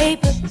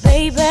 baby,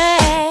 baby,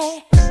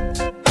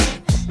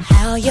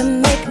 how you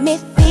make me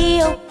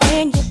feel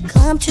when you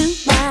come to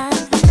mind.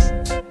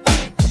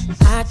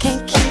 I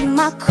can't keep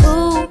my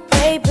cool,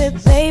 baby,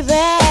 baby.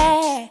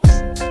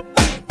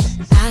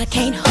 I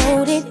can't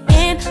hold it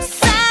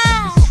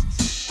inside.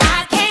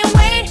 I can't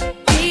wait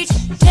each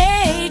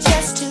day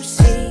just to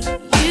see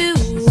you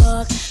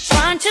walk.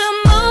 Trying to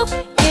move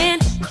in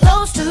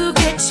close to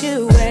get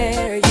you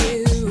where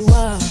you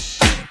are.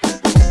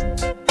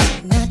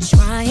 Not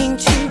trying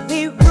to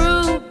be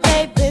rude,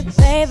 baby,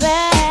 baby.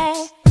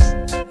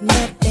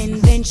 Nothing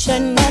venture,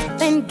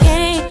 nothing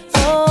gain.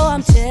 So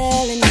I'm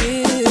telling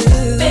you,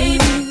 baby,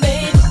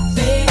 baby,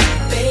 baby,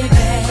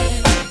 baby.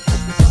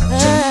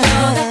 You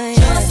know that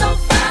you're so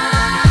fine.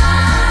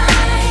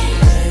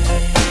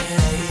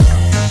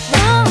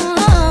 Oh,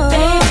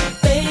 baby,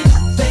 baby,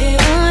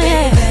 baby,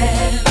 baby.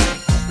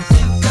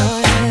 Think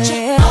about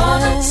you all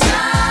the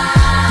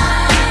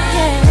time.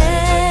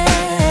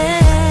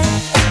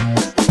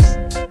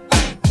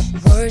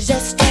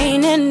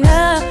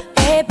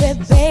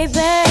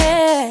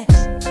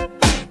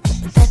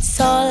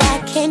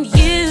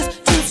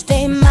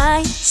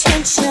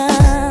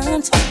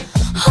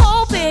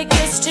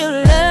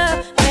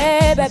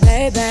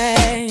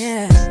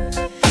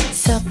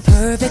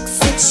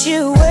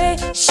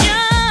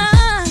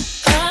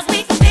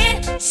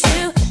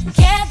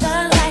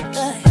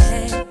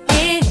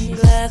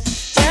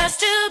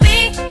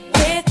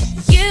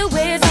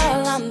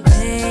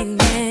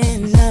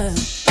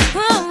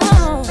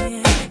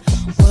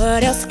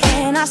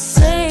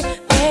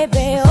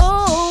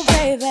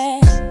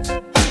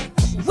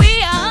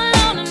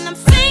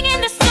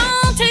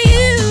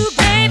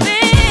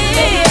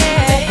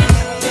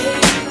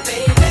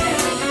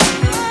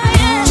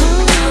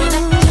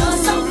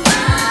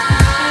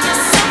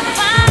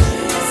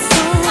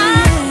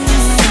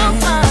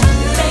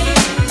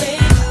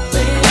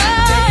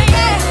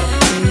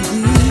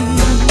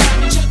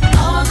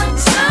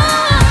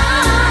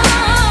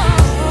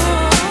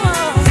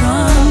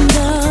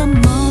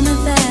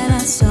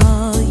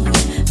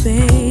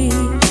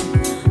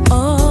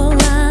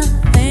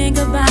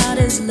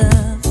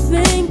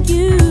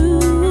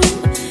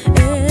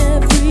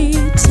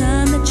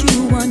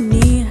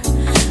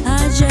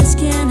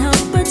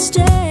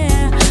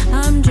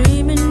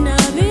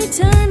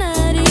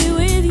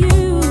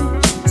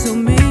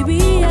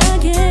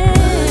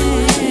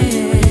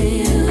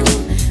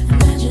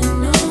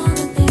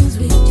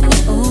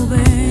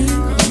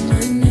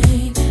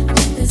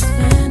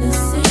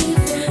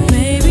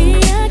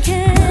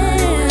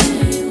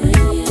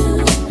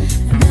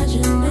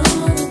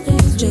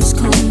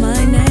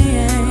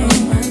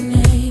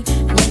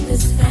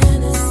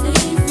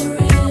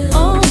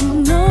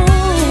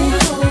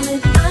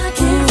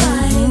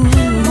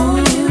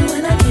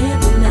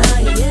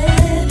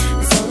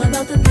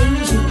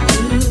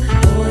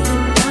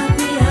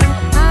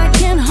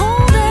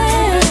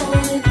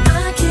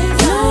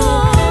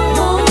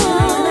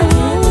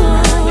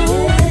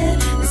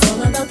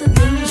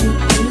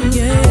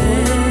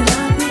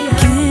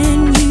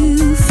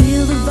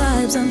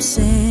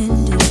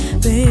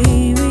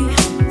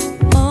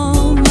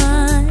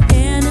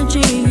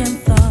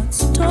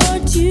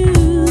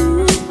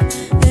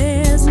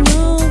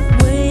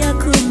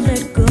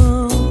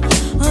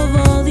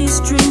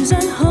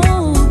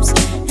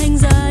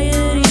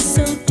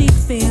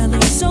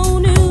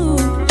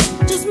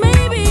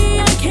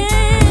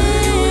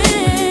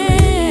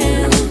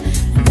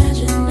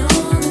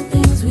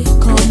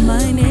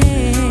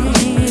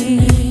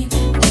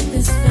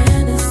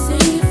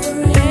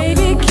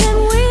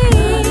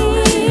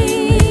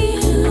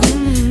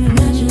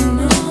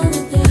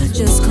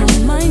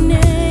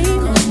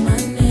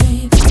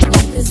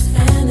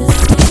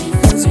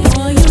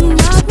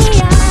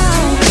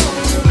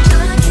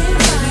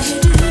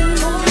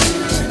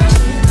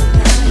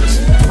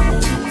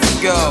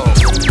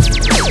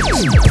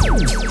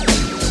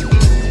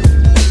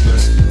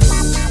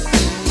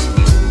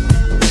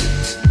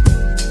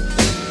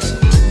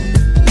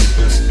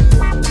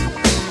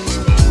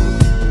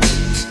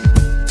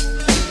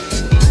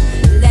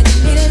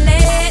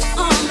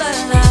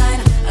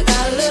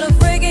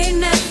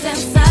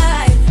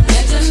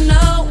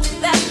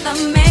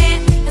 man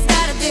has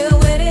gotta deal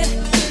with it.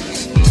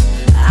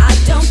 I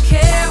don't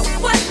care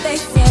what they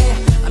say,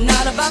 I'm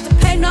not about to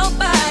pay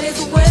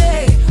nobody's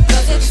way,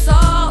 'cause it's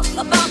all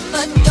about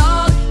the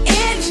dog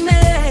in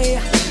me.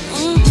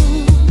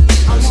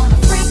 I want a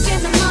freak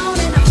in the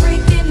morning, a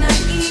freak in the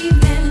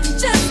evening,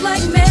 just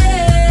like me.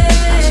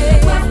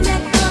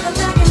 Roughneck brother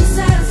that can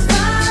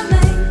satisfy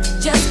me,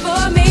 just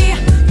for me.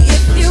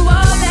 If you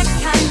are that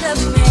kind of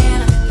man,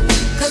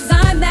 'cause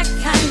I'm that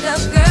kind of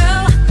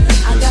girl.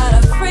 I got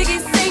a freaky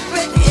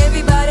secret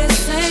everybody's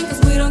saying,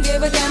 'cause we don't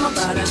give a damn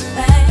about a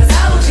thing. 'Cause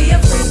I will be a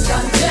freak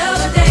until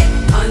the day,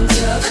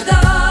 until the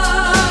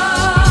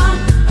dawn,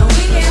 and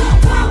we can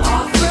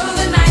walk through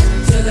the night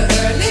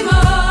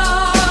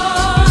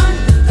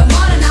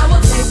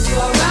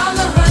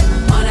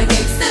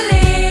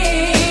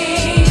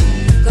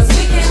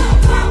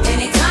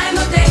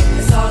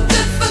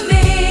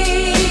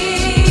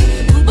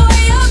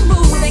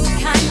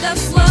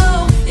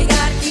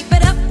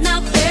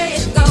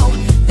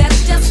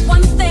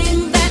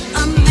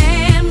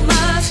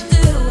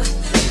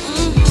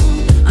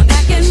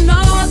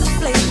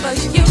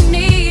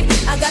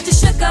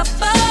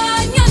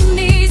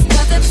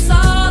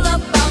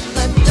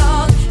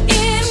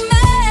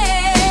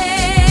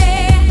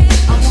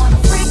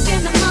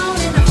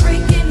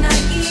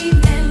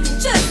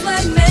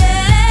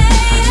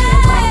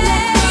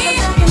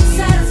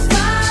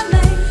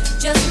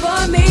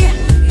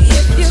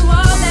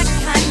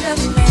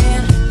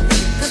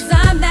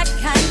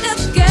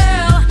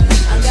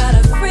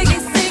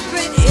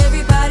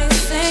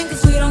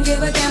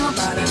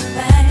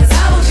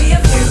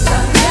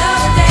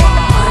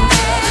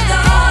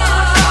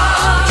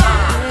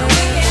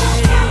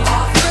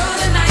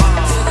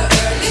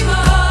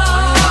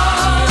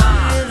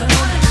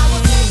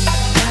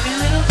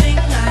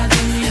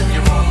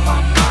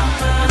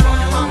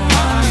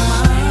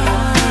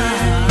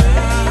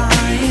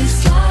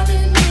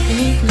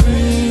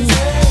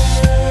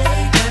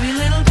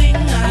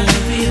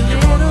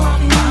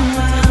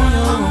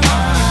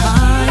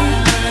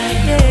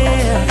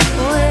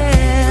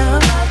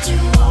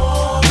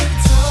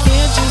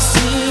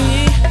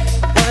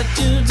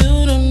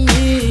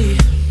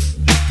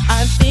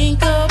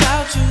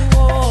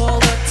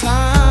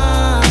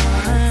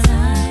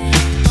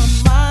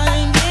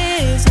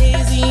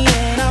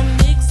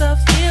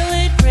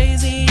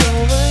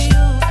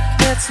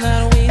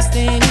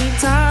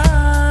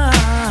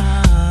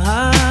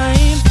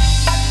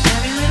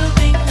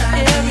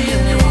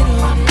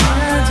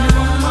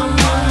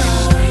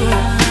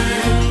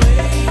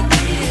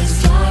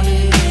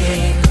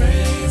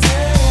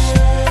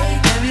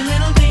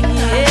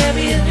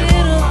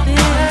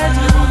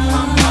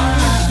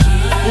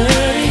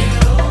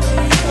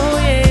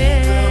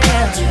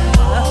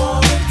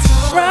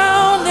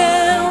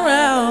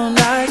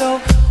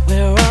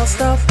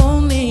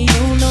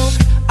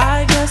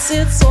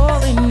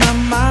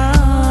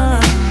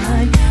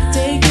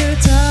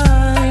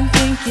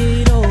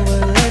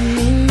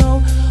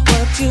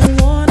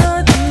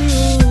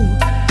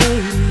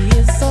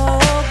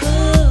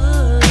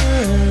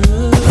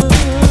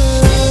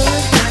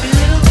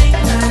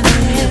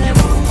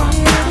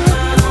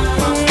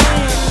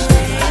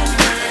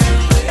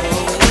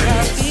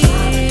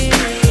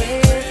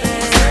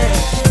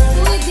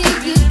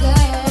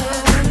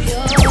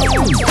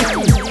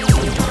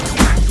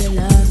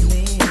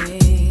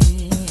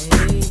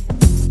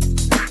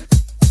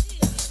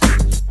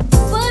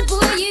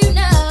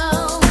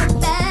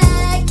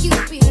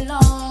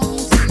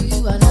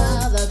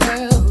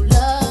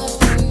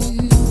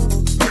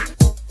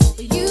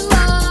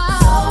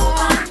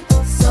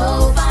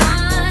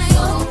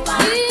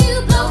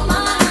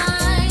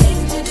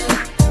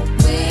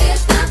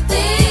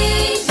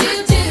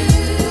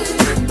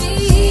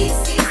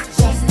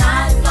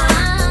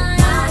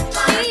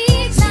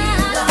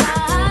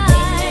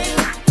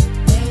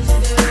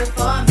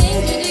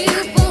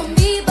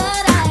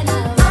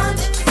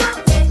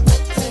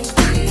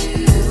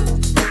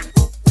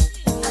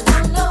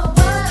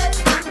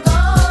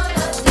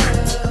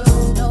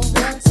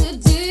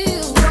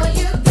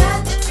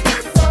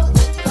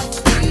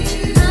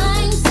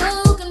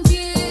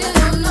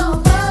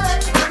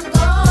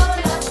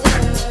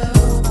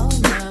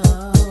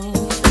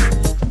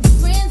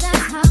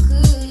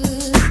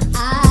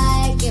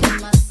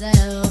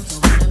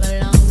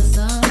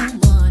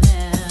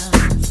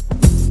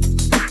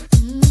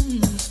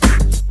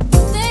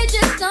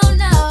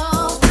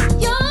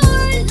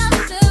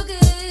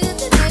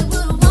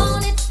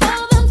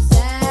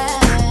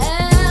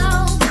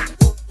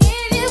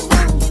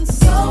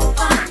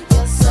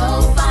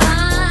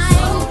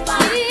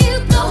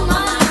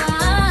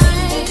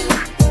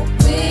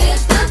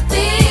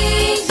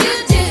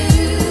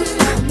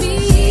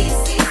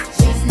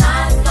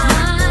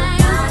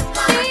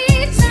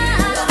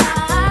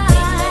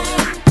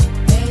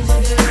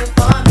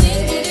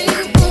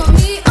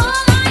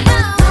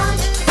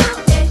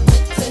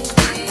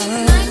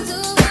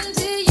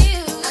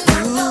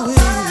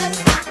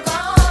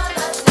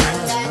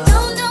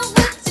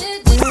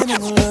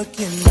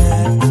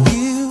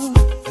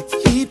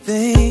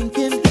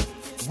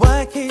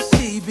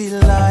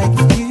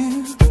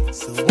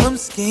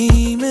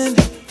scheming.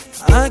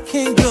 I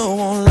can't go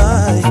on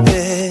like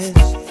this,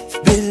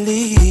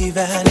 believing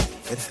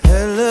that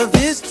her love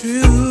is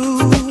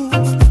true.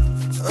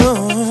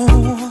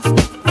 Oh,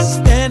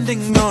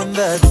 standing on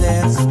the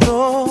dance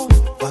floor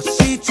while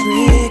she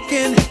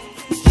tricking.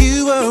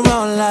 You are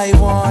all I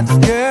want,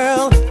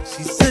 girl.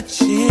 She's a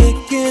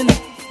chicken.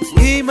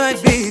 We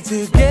might be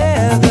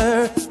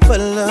together, but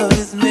love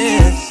is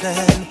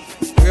missing.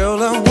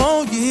 Girl, I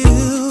want you,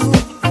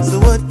 so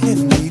what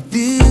can we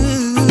do?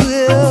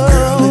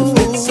 Girl,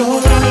 if it's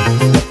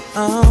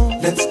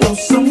alright, let's go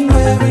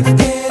somewhere and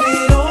get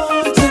it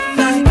on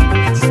tonight.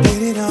 Let's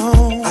get it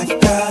on. I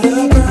got a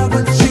girl,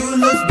 but you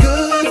look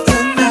good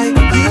tonight.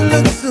 You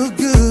look so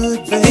good,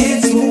 baby.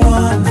 It's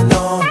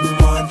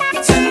one-on-one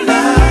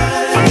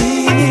tonight. Me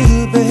and you,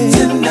 baby.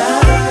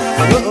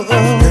 Tonight.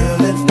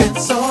 Girl, if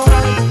it's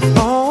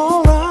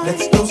alright,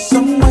 let's go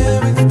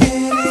somewhere and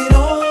get it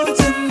on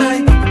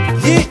tonight.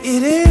 Get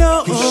it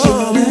on. You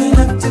shouldn't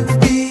have to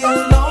be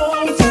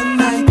alone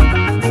tonight.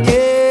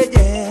 Yeah,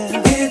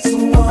 yeah. It's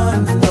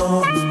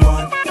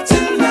one-on-one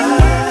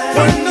tonight.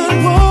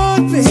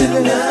 One-on-one, baby.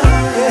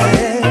 Tonight.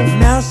 Yeah.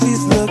 Now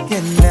she's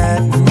looking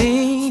at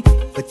me,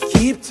 but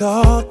keep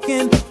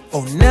talking.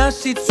 Oh, now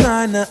she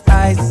tryna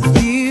ice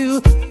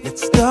you.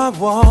 Let's start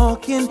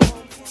walking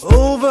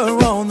over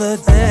on the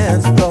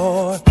dance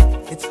floor.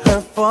 It's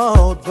her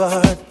fault,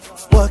 but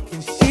what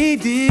can she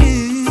do?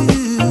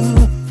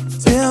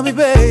 Tell me,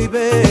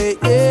 baby,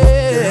 yeah.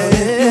 Girl,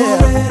 if you're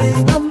ready,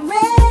 I'm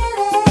ready.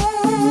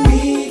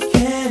 We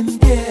can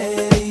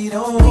get it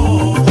on.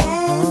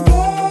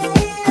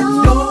 I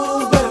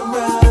know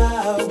where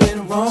I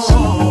went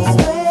wrong.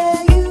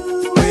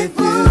 With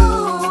you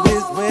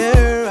is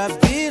where I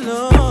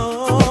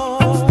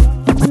belong.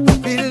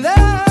 Below,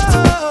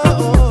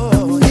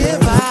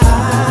 if I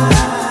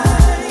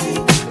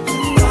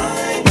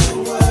find the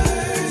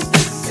words to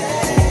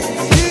say,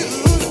 you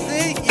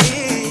say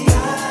yeah.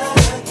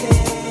 I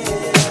can't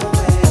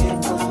away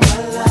from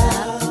my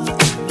love.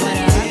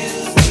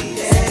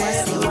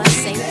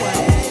 Say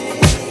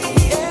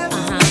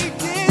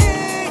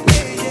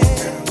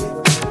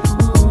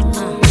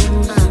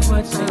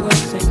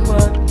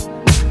what?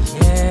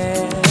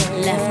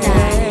 Left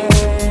Eye,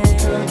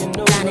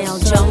 Donnell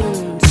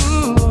Jones.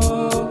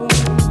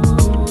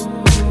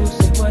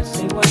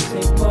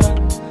 Say what?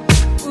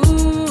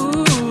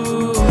 Ooh,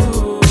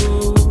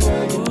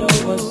 girl, you know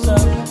what's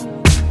up.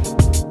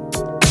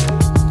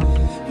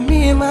 Me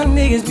and my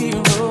niggas be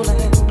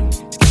rolling,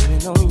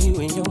 scheming on you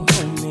and your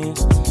homies.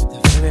 The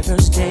very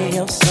first day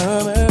of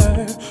summer,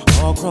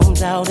 all grown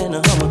out in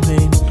a Hummer,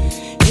 babe.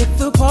 Hit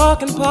the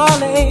park and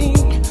parlay.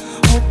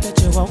 Hope that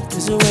you walk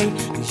this way,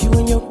 'cause you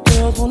and your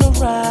girls wanna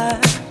ride.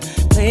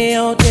 Play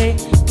all day,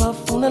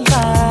 puff on the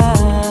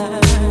line.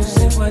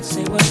 Say what?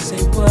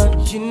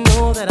 You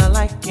know that I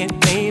like it,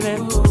 baby.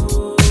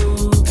 Ooh,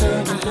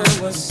 girl, you know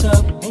what's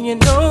up, and you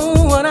know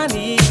what I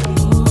need.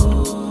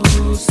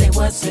 Ooh, say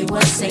what?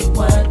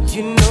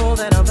 You know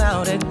that I'm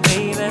about it,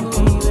 baby.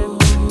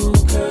 Ooh,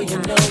 girl, you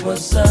know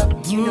what's up.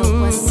 You know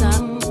what's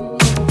up.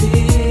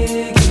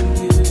 Digging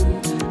you,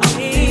 I'm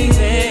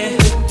digging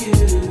you.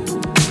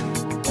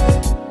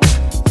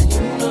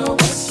 You know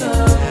what's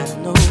up. I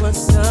know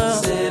what's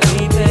up. Said I'm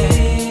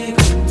digging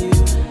you,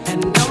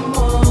 and I'm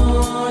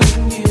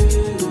wanting you.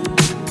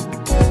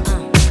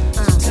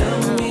 Tell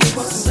me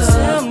what's up.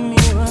 Tell me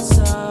what's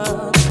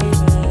up,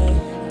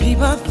 baby. Peep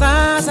her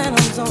thighs and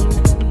I'm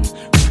zoning.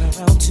 Run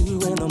around 2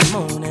 in the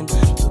morning,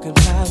 looking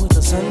fly with a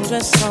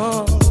sundress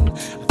on.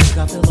 I think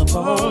I feel a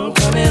bone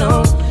coming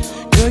on.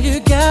 Girl, you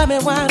got me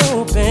wide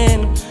open,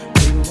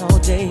 waiting all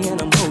day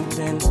and I'm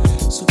hoping.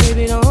 So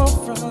baby, don't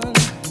front,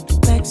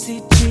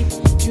 backseat Jeep,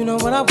 you know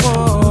what I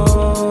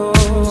want.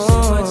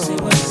 Say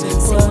what?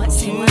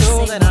 You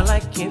know that I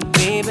like it,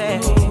 baby.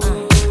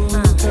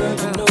 Girl,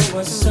 you know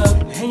what's up,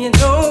 and you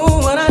know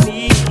what I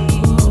need.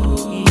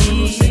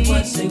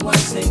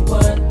 Say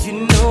what? You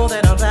know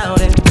that I'm about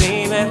it,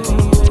 baby.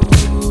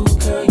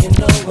 Girl, you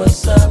know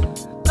what's up.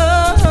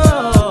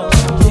 Oh,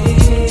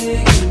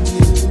 digging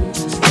you,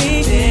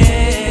 baby.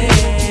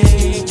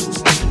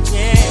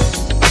 Yeah.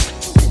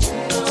 You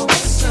know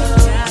what's up.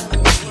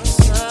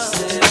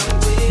 Said I'm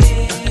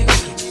digging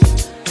you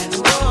and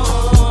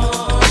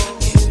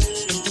wanting you.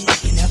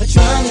 You never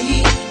try me,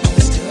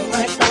 you stood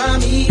right by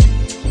me.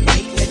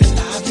 Make living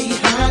life be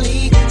highly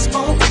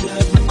spoken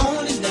of. My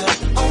only love,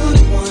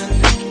 only one.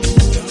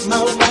 You're my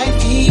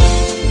wifey,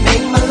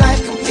 make my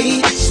life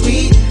complete,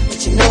 sweet. But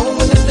you know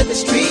when the flip is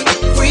street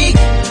freak,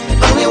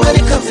 only when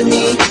it comes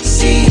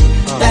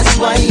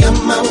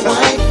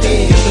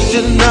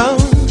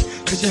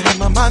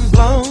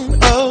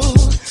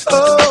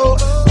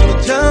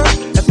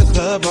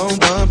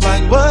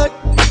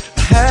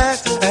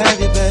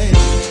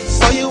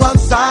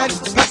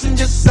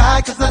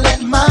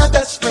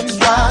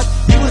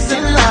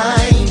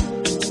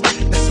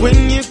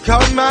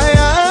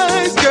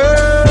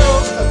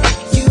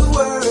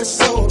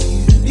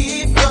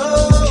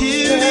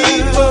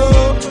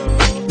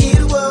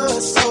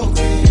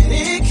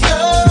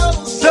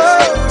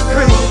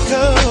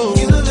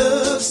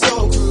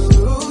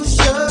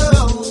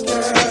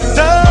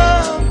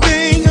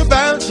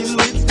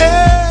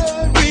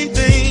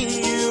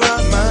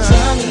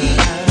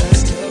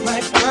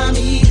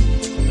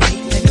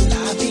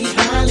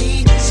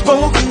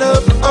spoken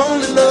love,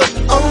 only love,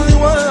 only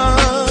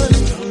one.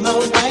 My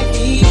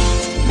wifey,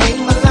 make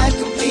my life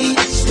complete.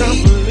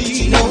 Sweet,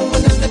 you know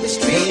when I flip the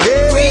street.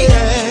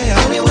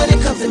 Yeah. Only when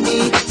it comes to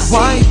me.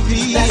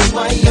 Wifey, that's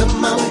why you're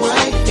my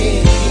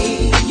wifey.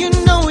 You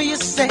know you're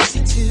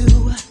sexy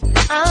too.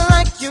 I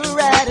like your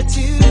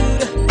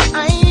attitude.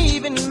 I ain't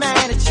even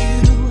mad at you.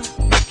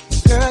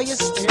 Girl, you're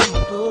still my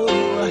boo.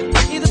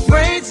 Either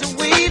braids or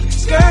weave,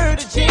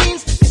 skirt or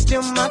jeans, you're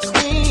still my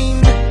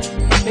queen.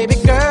 Baby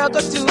girl, go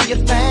do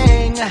your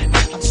thing.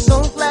 I'm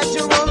so glad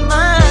you're on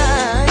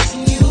mine.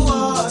 You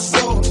are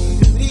so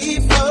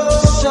beautiful.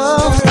 So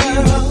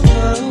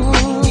beautiful.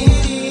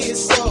 It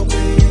is so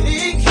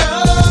pretty,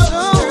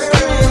 girl.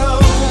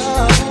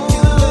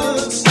 You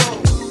look so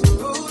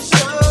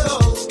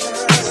crucial.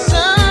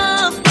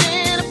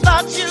 Something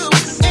about you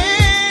is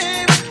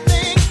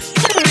everything.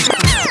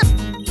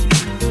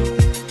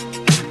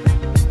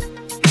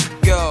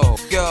 Go,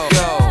 go,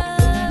 go.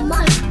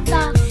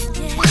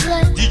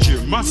 DJ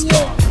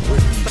Master.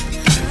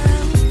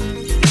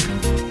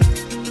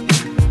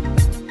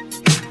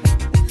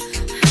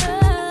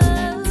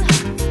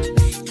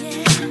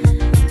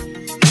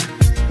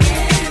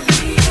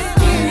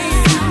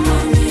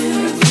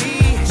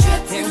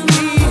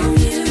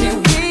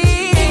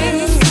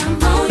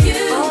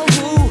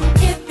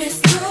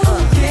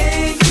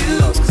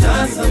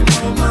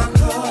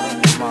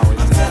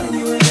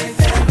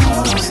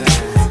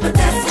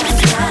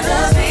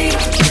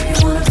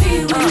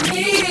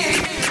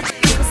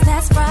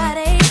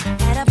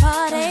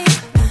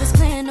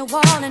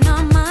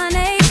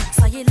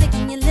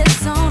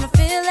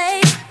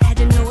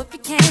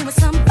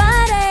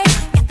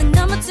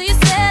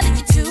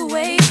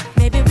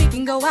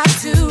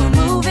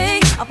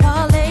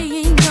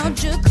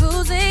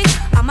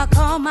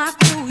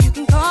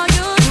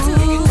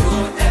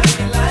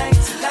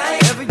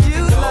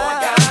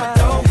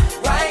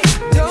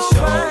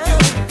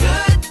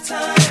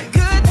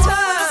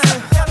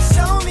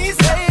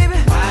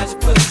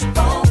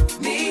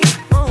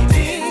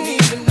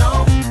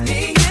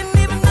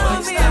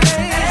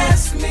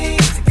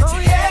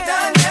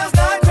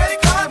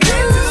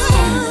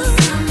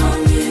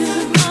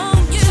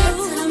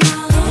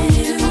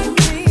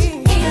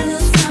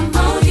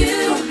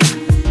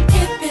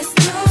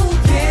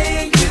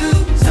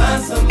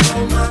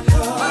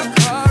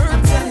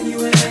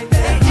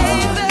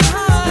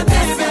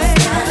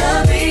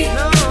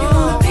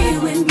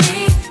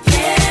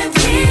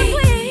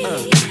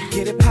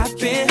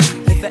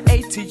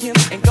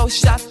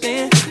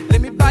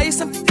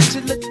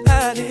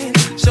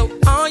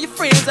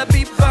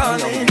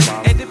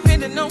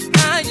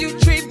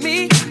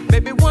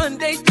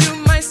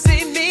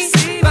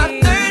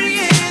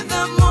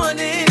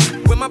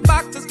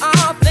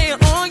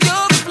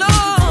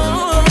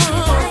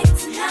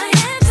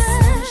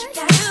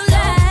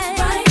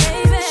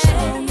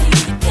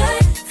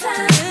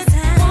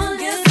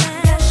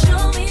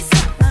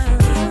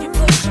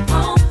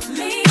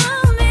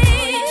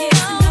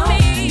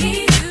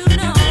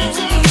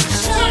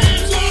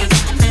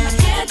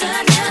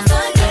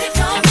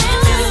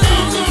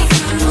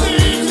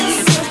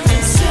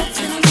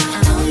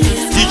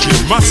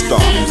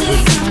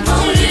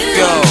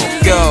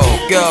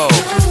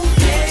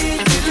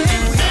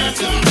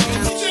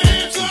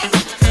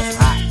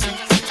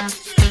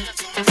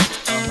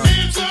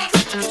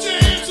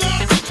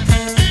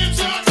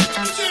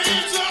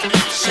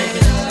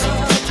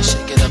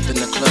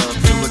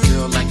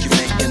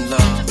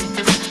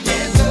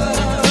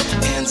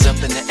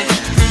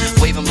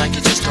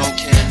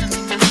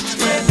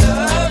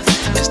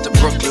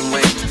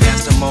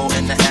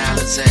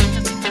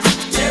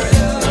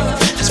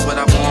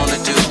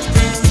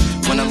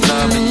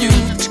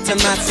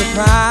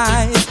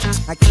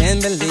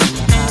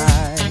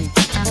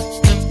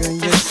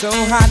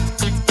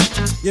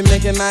 You're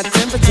making my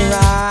temperature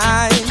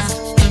rise.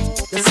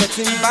 Your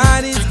sexy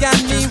body's got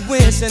me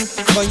wishing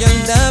for your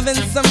love and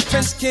some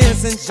French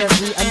kissing.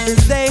 Jeffrey and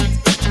Bizet,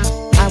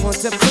 I want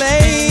to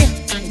play.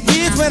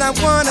 Here's what I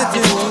wanna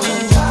do.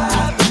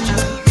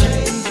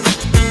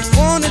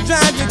 Wanna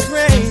drive you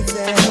crazy.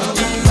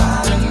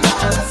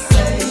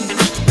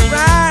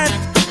 Right,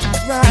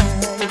 right.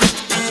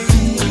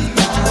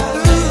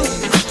 Ooh,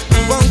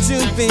 won't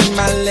you be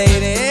my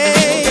lady?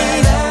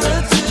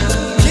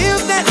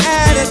 Give that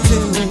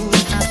attitude.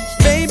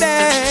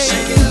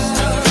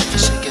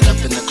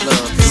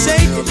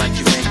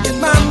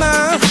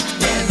 Mama,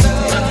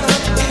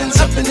 hands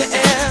up in the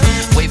air,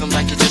 wave them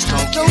like you just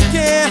don't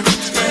care.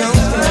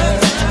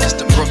 It's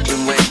the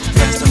Brooklyn way,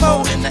 that's the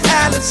Mo and the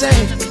Alizé.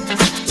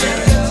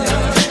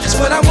 It's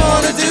what I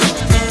wanna do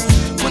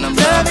when I'm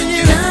loving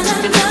you.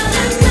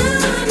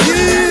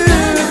 You're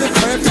the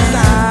perfect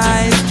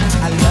size.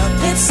 I love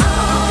it. It's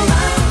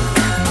alright,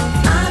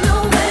 I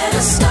know where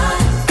to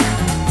start.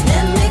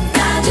 Let me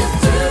guide you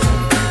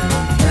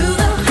through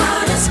the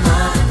hardest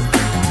part.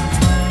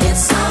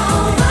 It's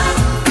alright.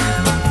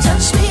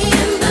 Touch me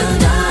in the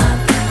dark,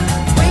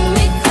 bring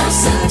me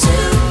closer to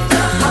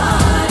the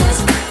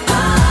hardest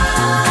part.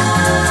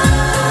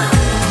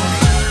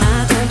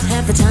 I don't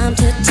have the time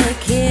to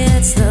take it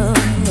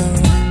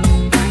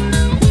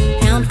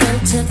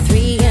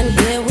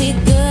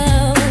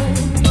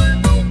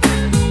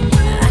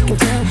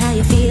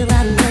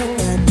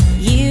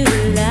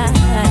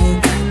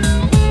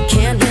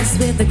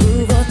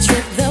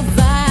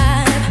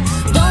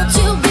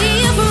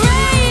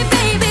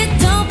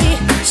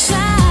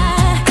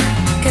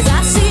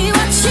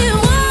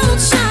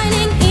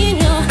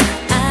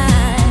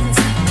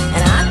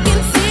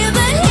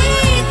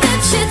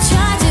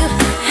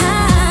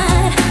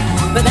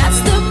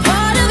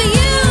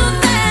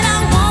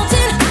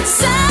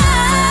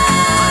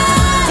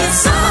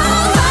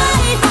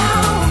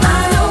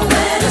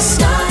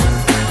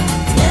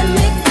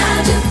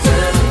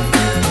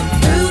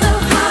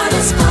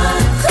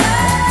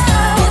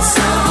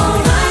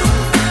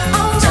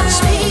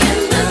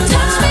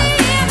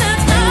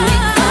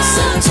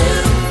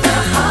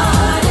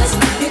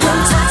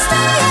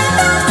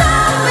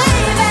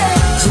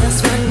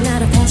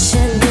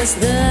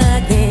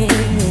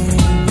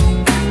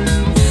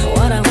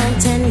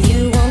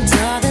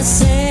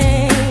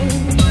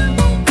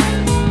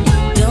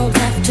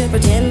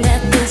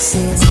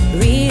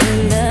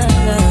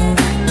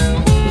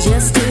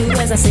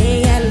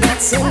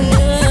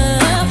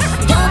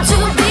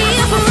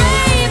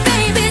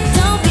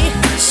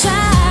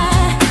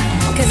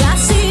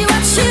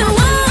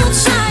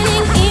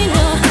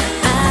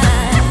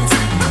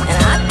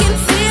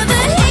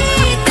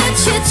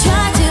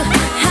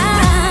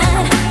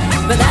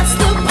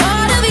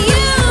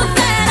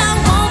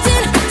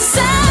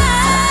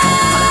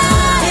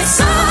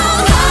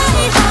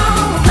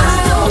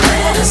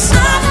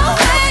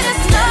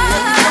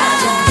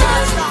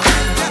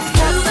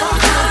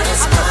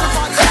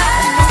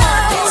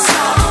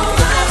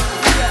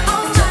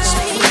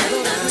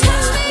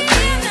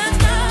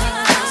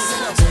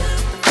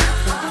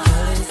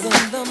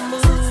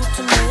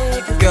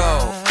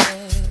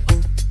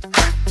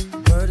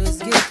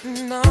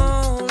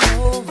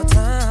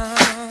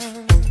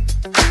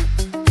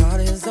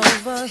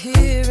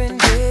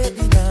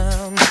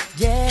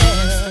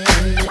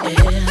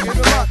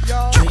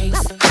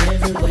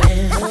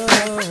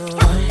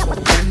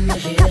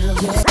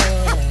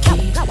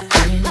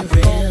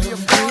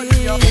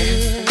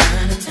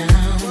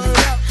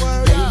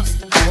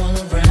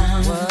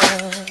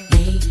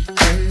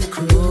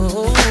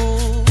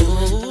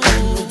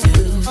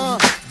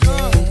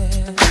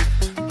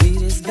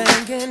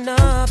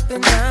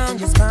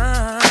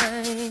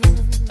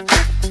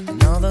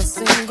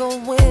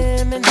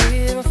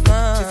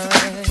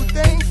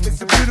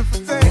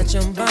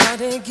Let your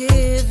body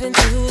give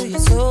into your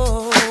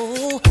soul.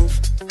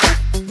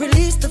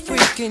 Release the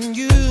freak in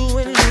you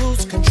and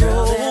lose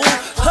control.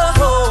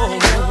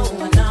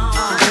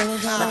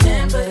 My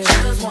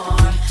temperature's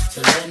warm,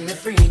 so let me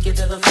freak you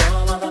to the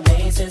floor while the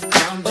bass is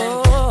pumping.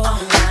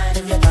 Alright,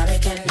 if your body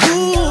can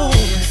move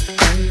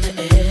in the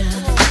air,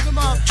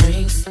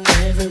 drinks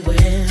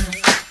everywhere,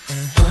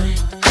 party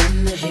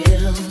in the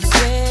hills,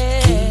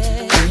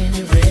 keep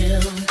it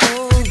real.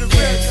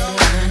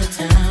 Out of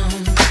town,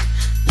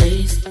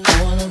 lace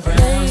all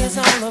around,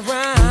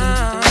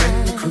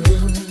 the crew,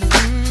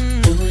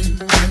 doing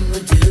what we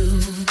do.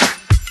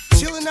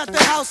 Chilling at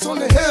the house on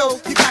the hill,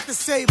 you got to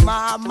say my,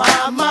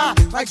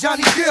 like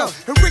Johnny Gill.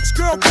 And rich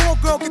girl, poor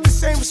girl get the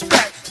same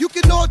respect. You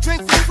can all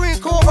drink for free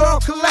and call Earl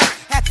Collect.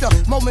 At the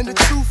moment of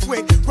truth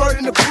with word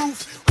in the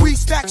proof, we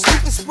stack,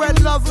 shoot and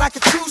spread love like a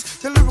truce.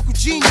 The lyrical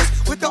genius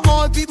with the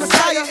R&B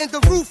messiah and the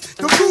roof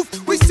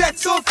we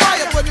set on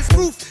fire. But it's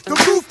roof, the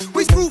roof,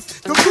 we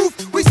roof, the roof,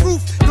 we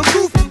roof, the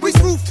roof, we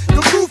roof,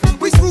 the roof,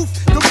 we roof,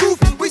 the roof,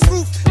 we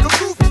roof, the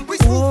roof, we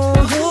roof.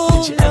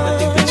 Did you ever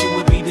think that you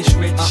would be this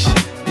rich?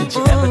 Did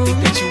you ever think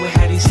that you would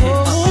have these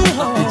hits?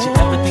 Did you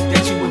ever think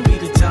that you would be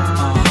the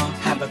dime?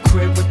 Have a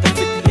crib with a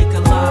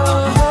 50-acre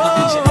lot?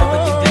 Did you ever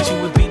think that you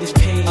would be this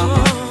paid?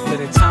 But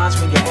at times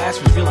when your ass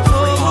was real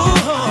afraid.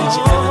 Did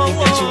you ever think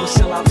that you would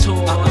sell out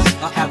tours?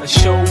 Have a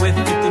show with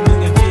 50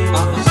 million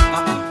views?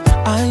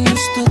 I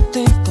used to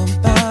think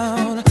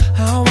about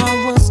how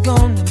I was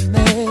gonna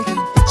make it,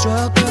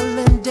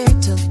 struggling day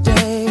to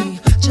day,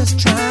 just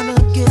trying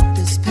to get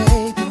this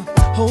paper,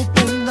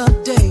 hoping the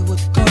day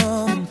would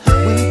come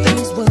when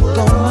things would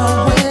go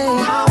my way.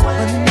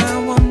 But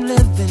now I'm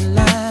living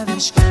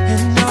lavish,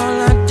 and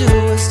all I do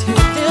is hear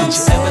them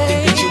say. Did you ever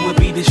think that you would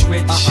be this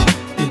rich?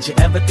 Did you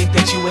ever think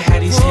that you would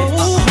have these hits?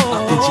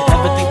 Did you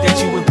ever think that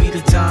you would be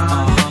the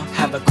dime?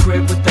 Have a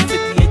crib with a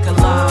 50-acre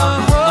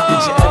lot?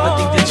 Did you ever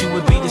think that you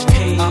would be this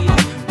paid?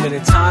 But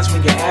at times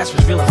when your ass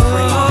was real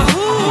afraid.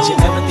 Did you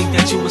ever think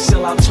that you would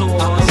sell out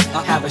tours?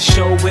 Have a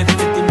show with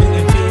 50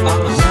 million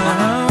views?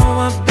 Now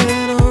I've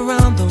been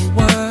around the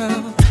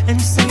world and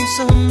seen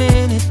so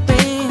many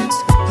things,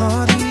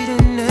 partied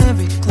in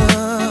every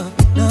club,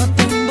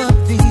 nothing but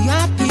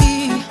VIP.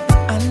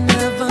 I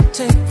never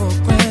take for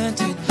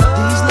granted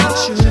these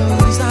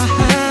luxuries I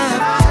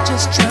have.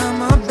 Just try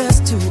my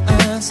best to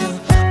answer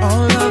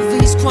all of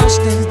these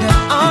questions that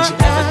I Did you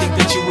ever think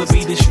that you would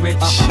be this rich?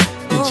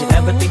 Did you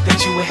ever think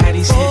that you would have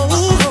these hits?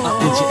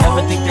 Did you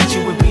ever think that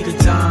you would be the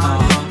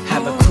dime?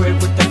 Have a crib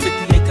with a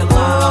 50-acre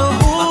lot?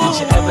 Did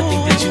you ever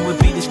think that you would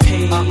be this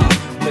paid?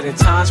 But at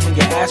times when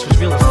your ass was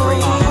real afraid.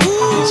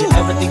 Did you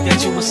ever think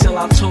that you would sell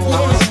out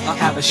tours?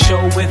 Have a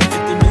show with 50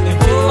 million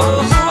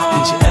views?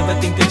 Did you ever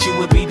think that you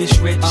would be this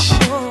rich?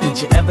 Did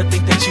you ever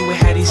think that you would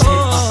have these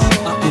hits?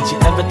 Did you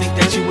ever think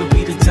that you would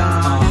be the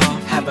dime?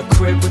 Have a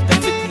crib with a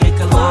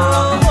 50-acre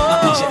lot?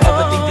 Did you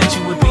ever think that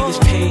you would be this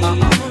paid?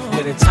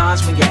 But at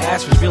times when your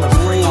ass was real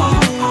afraid.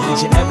 Did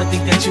you ever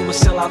think that you would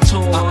sell out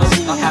tours?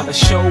 Have a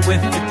show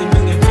with 50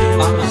 million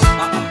views?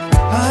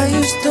 I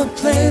used to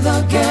play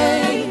the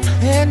game,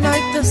 at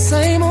night the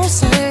same old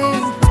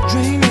same,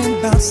 dreaming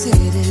about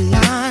city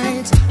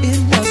lights, it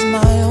was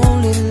my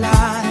only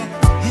life.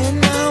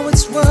 And now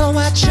it's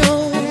worldwide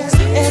shows,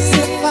 as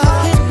if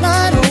I hit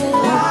my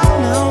own.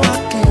 Now I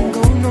can't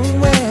go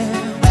nowhere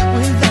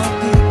without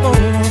people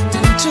wanting to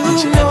know. Did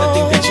you ever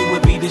think that you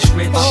would be this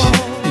rich?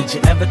 Did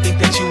you ever think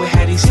that you would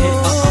have these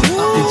hits?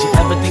 Did you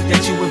ever think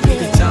that you would be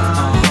the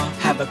dime?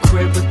 Have a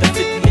crib with a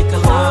 50-acre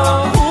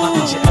lot?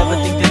 Did you ever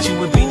think that you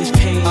would be this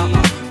paid?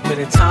 But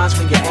at times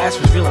when your ass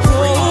was real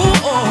afraid.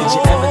 Did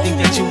you ever think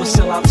that you would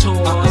sell out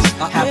tours?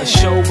 Have a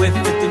show with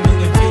 50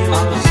 million views?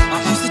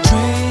 I used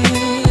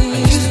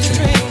to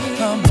dream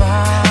about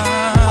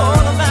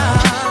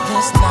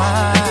this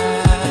life.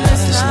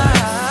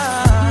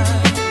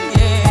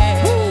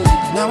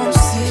 Yeah. Now I'm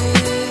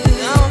sitting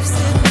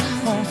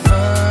on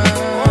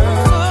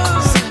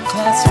first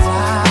class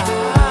flights.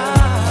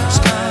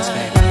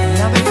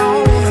 Now they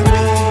all wanna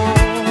be.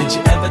 Did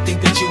you ever think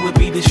that you would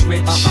be this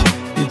rich?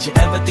 Did you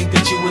ever think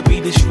that you would be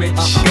this rich?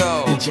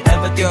 Did you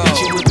ever think that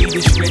you would be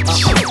this rich?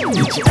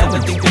 Did you ever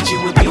think that you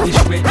would be this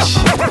rich?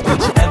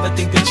 Did you ever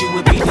think that you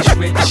would be this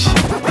rich?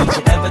 Did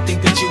you ever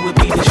think that you would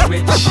be this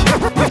rich?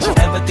 Did you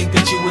ever think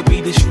that you would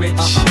be this rich?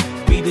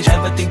 Be this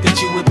ever think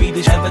that you would be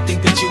this? Ever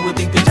think that you would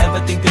think that? Ever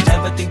think that?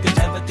 Ever think that?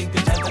 Ever think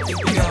that? Ever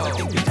think that? Ever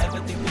think that? Ever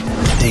think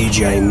that?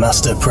 DJ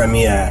Master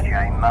Premier,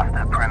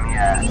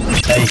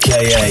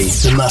 aka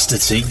the Master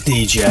Teak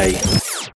DJ.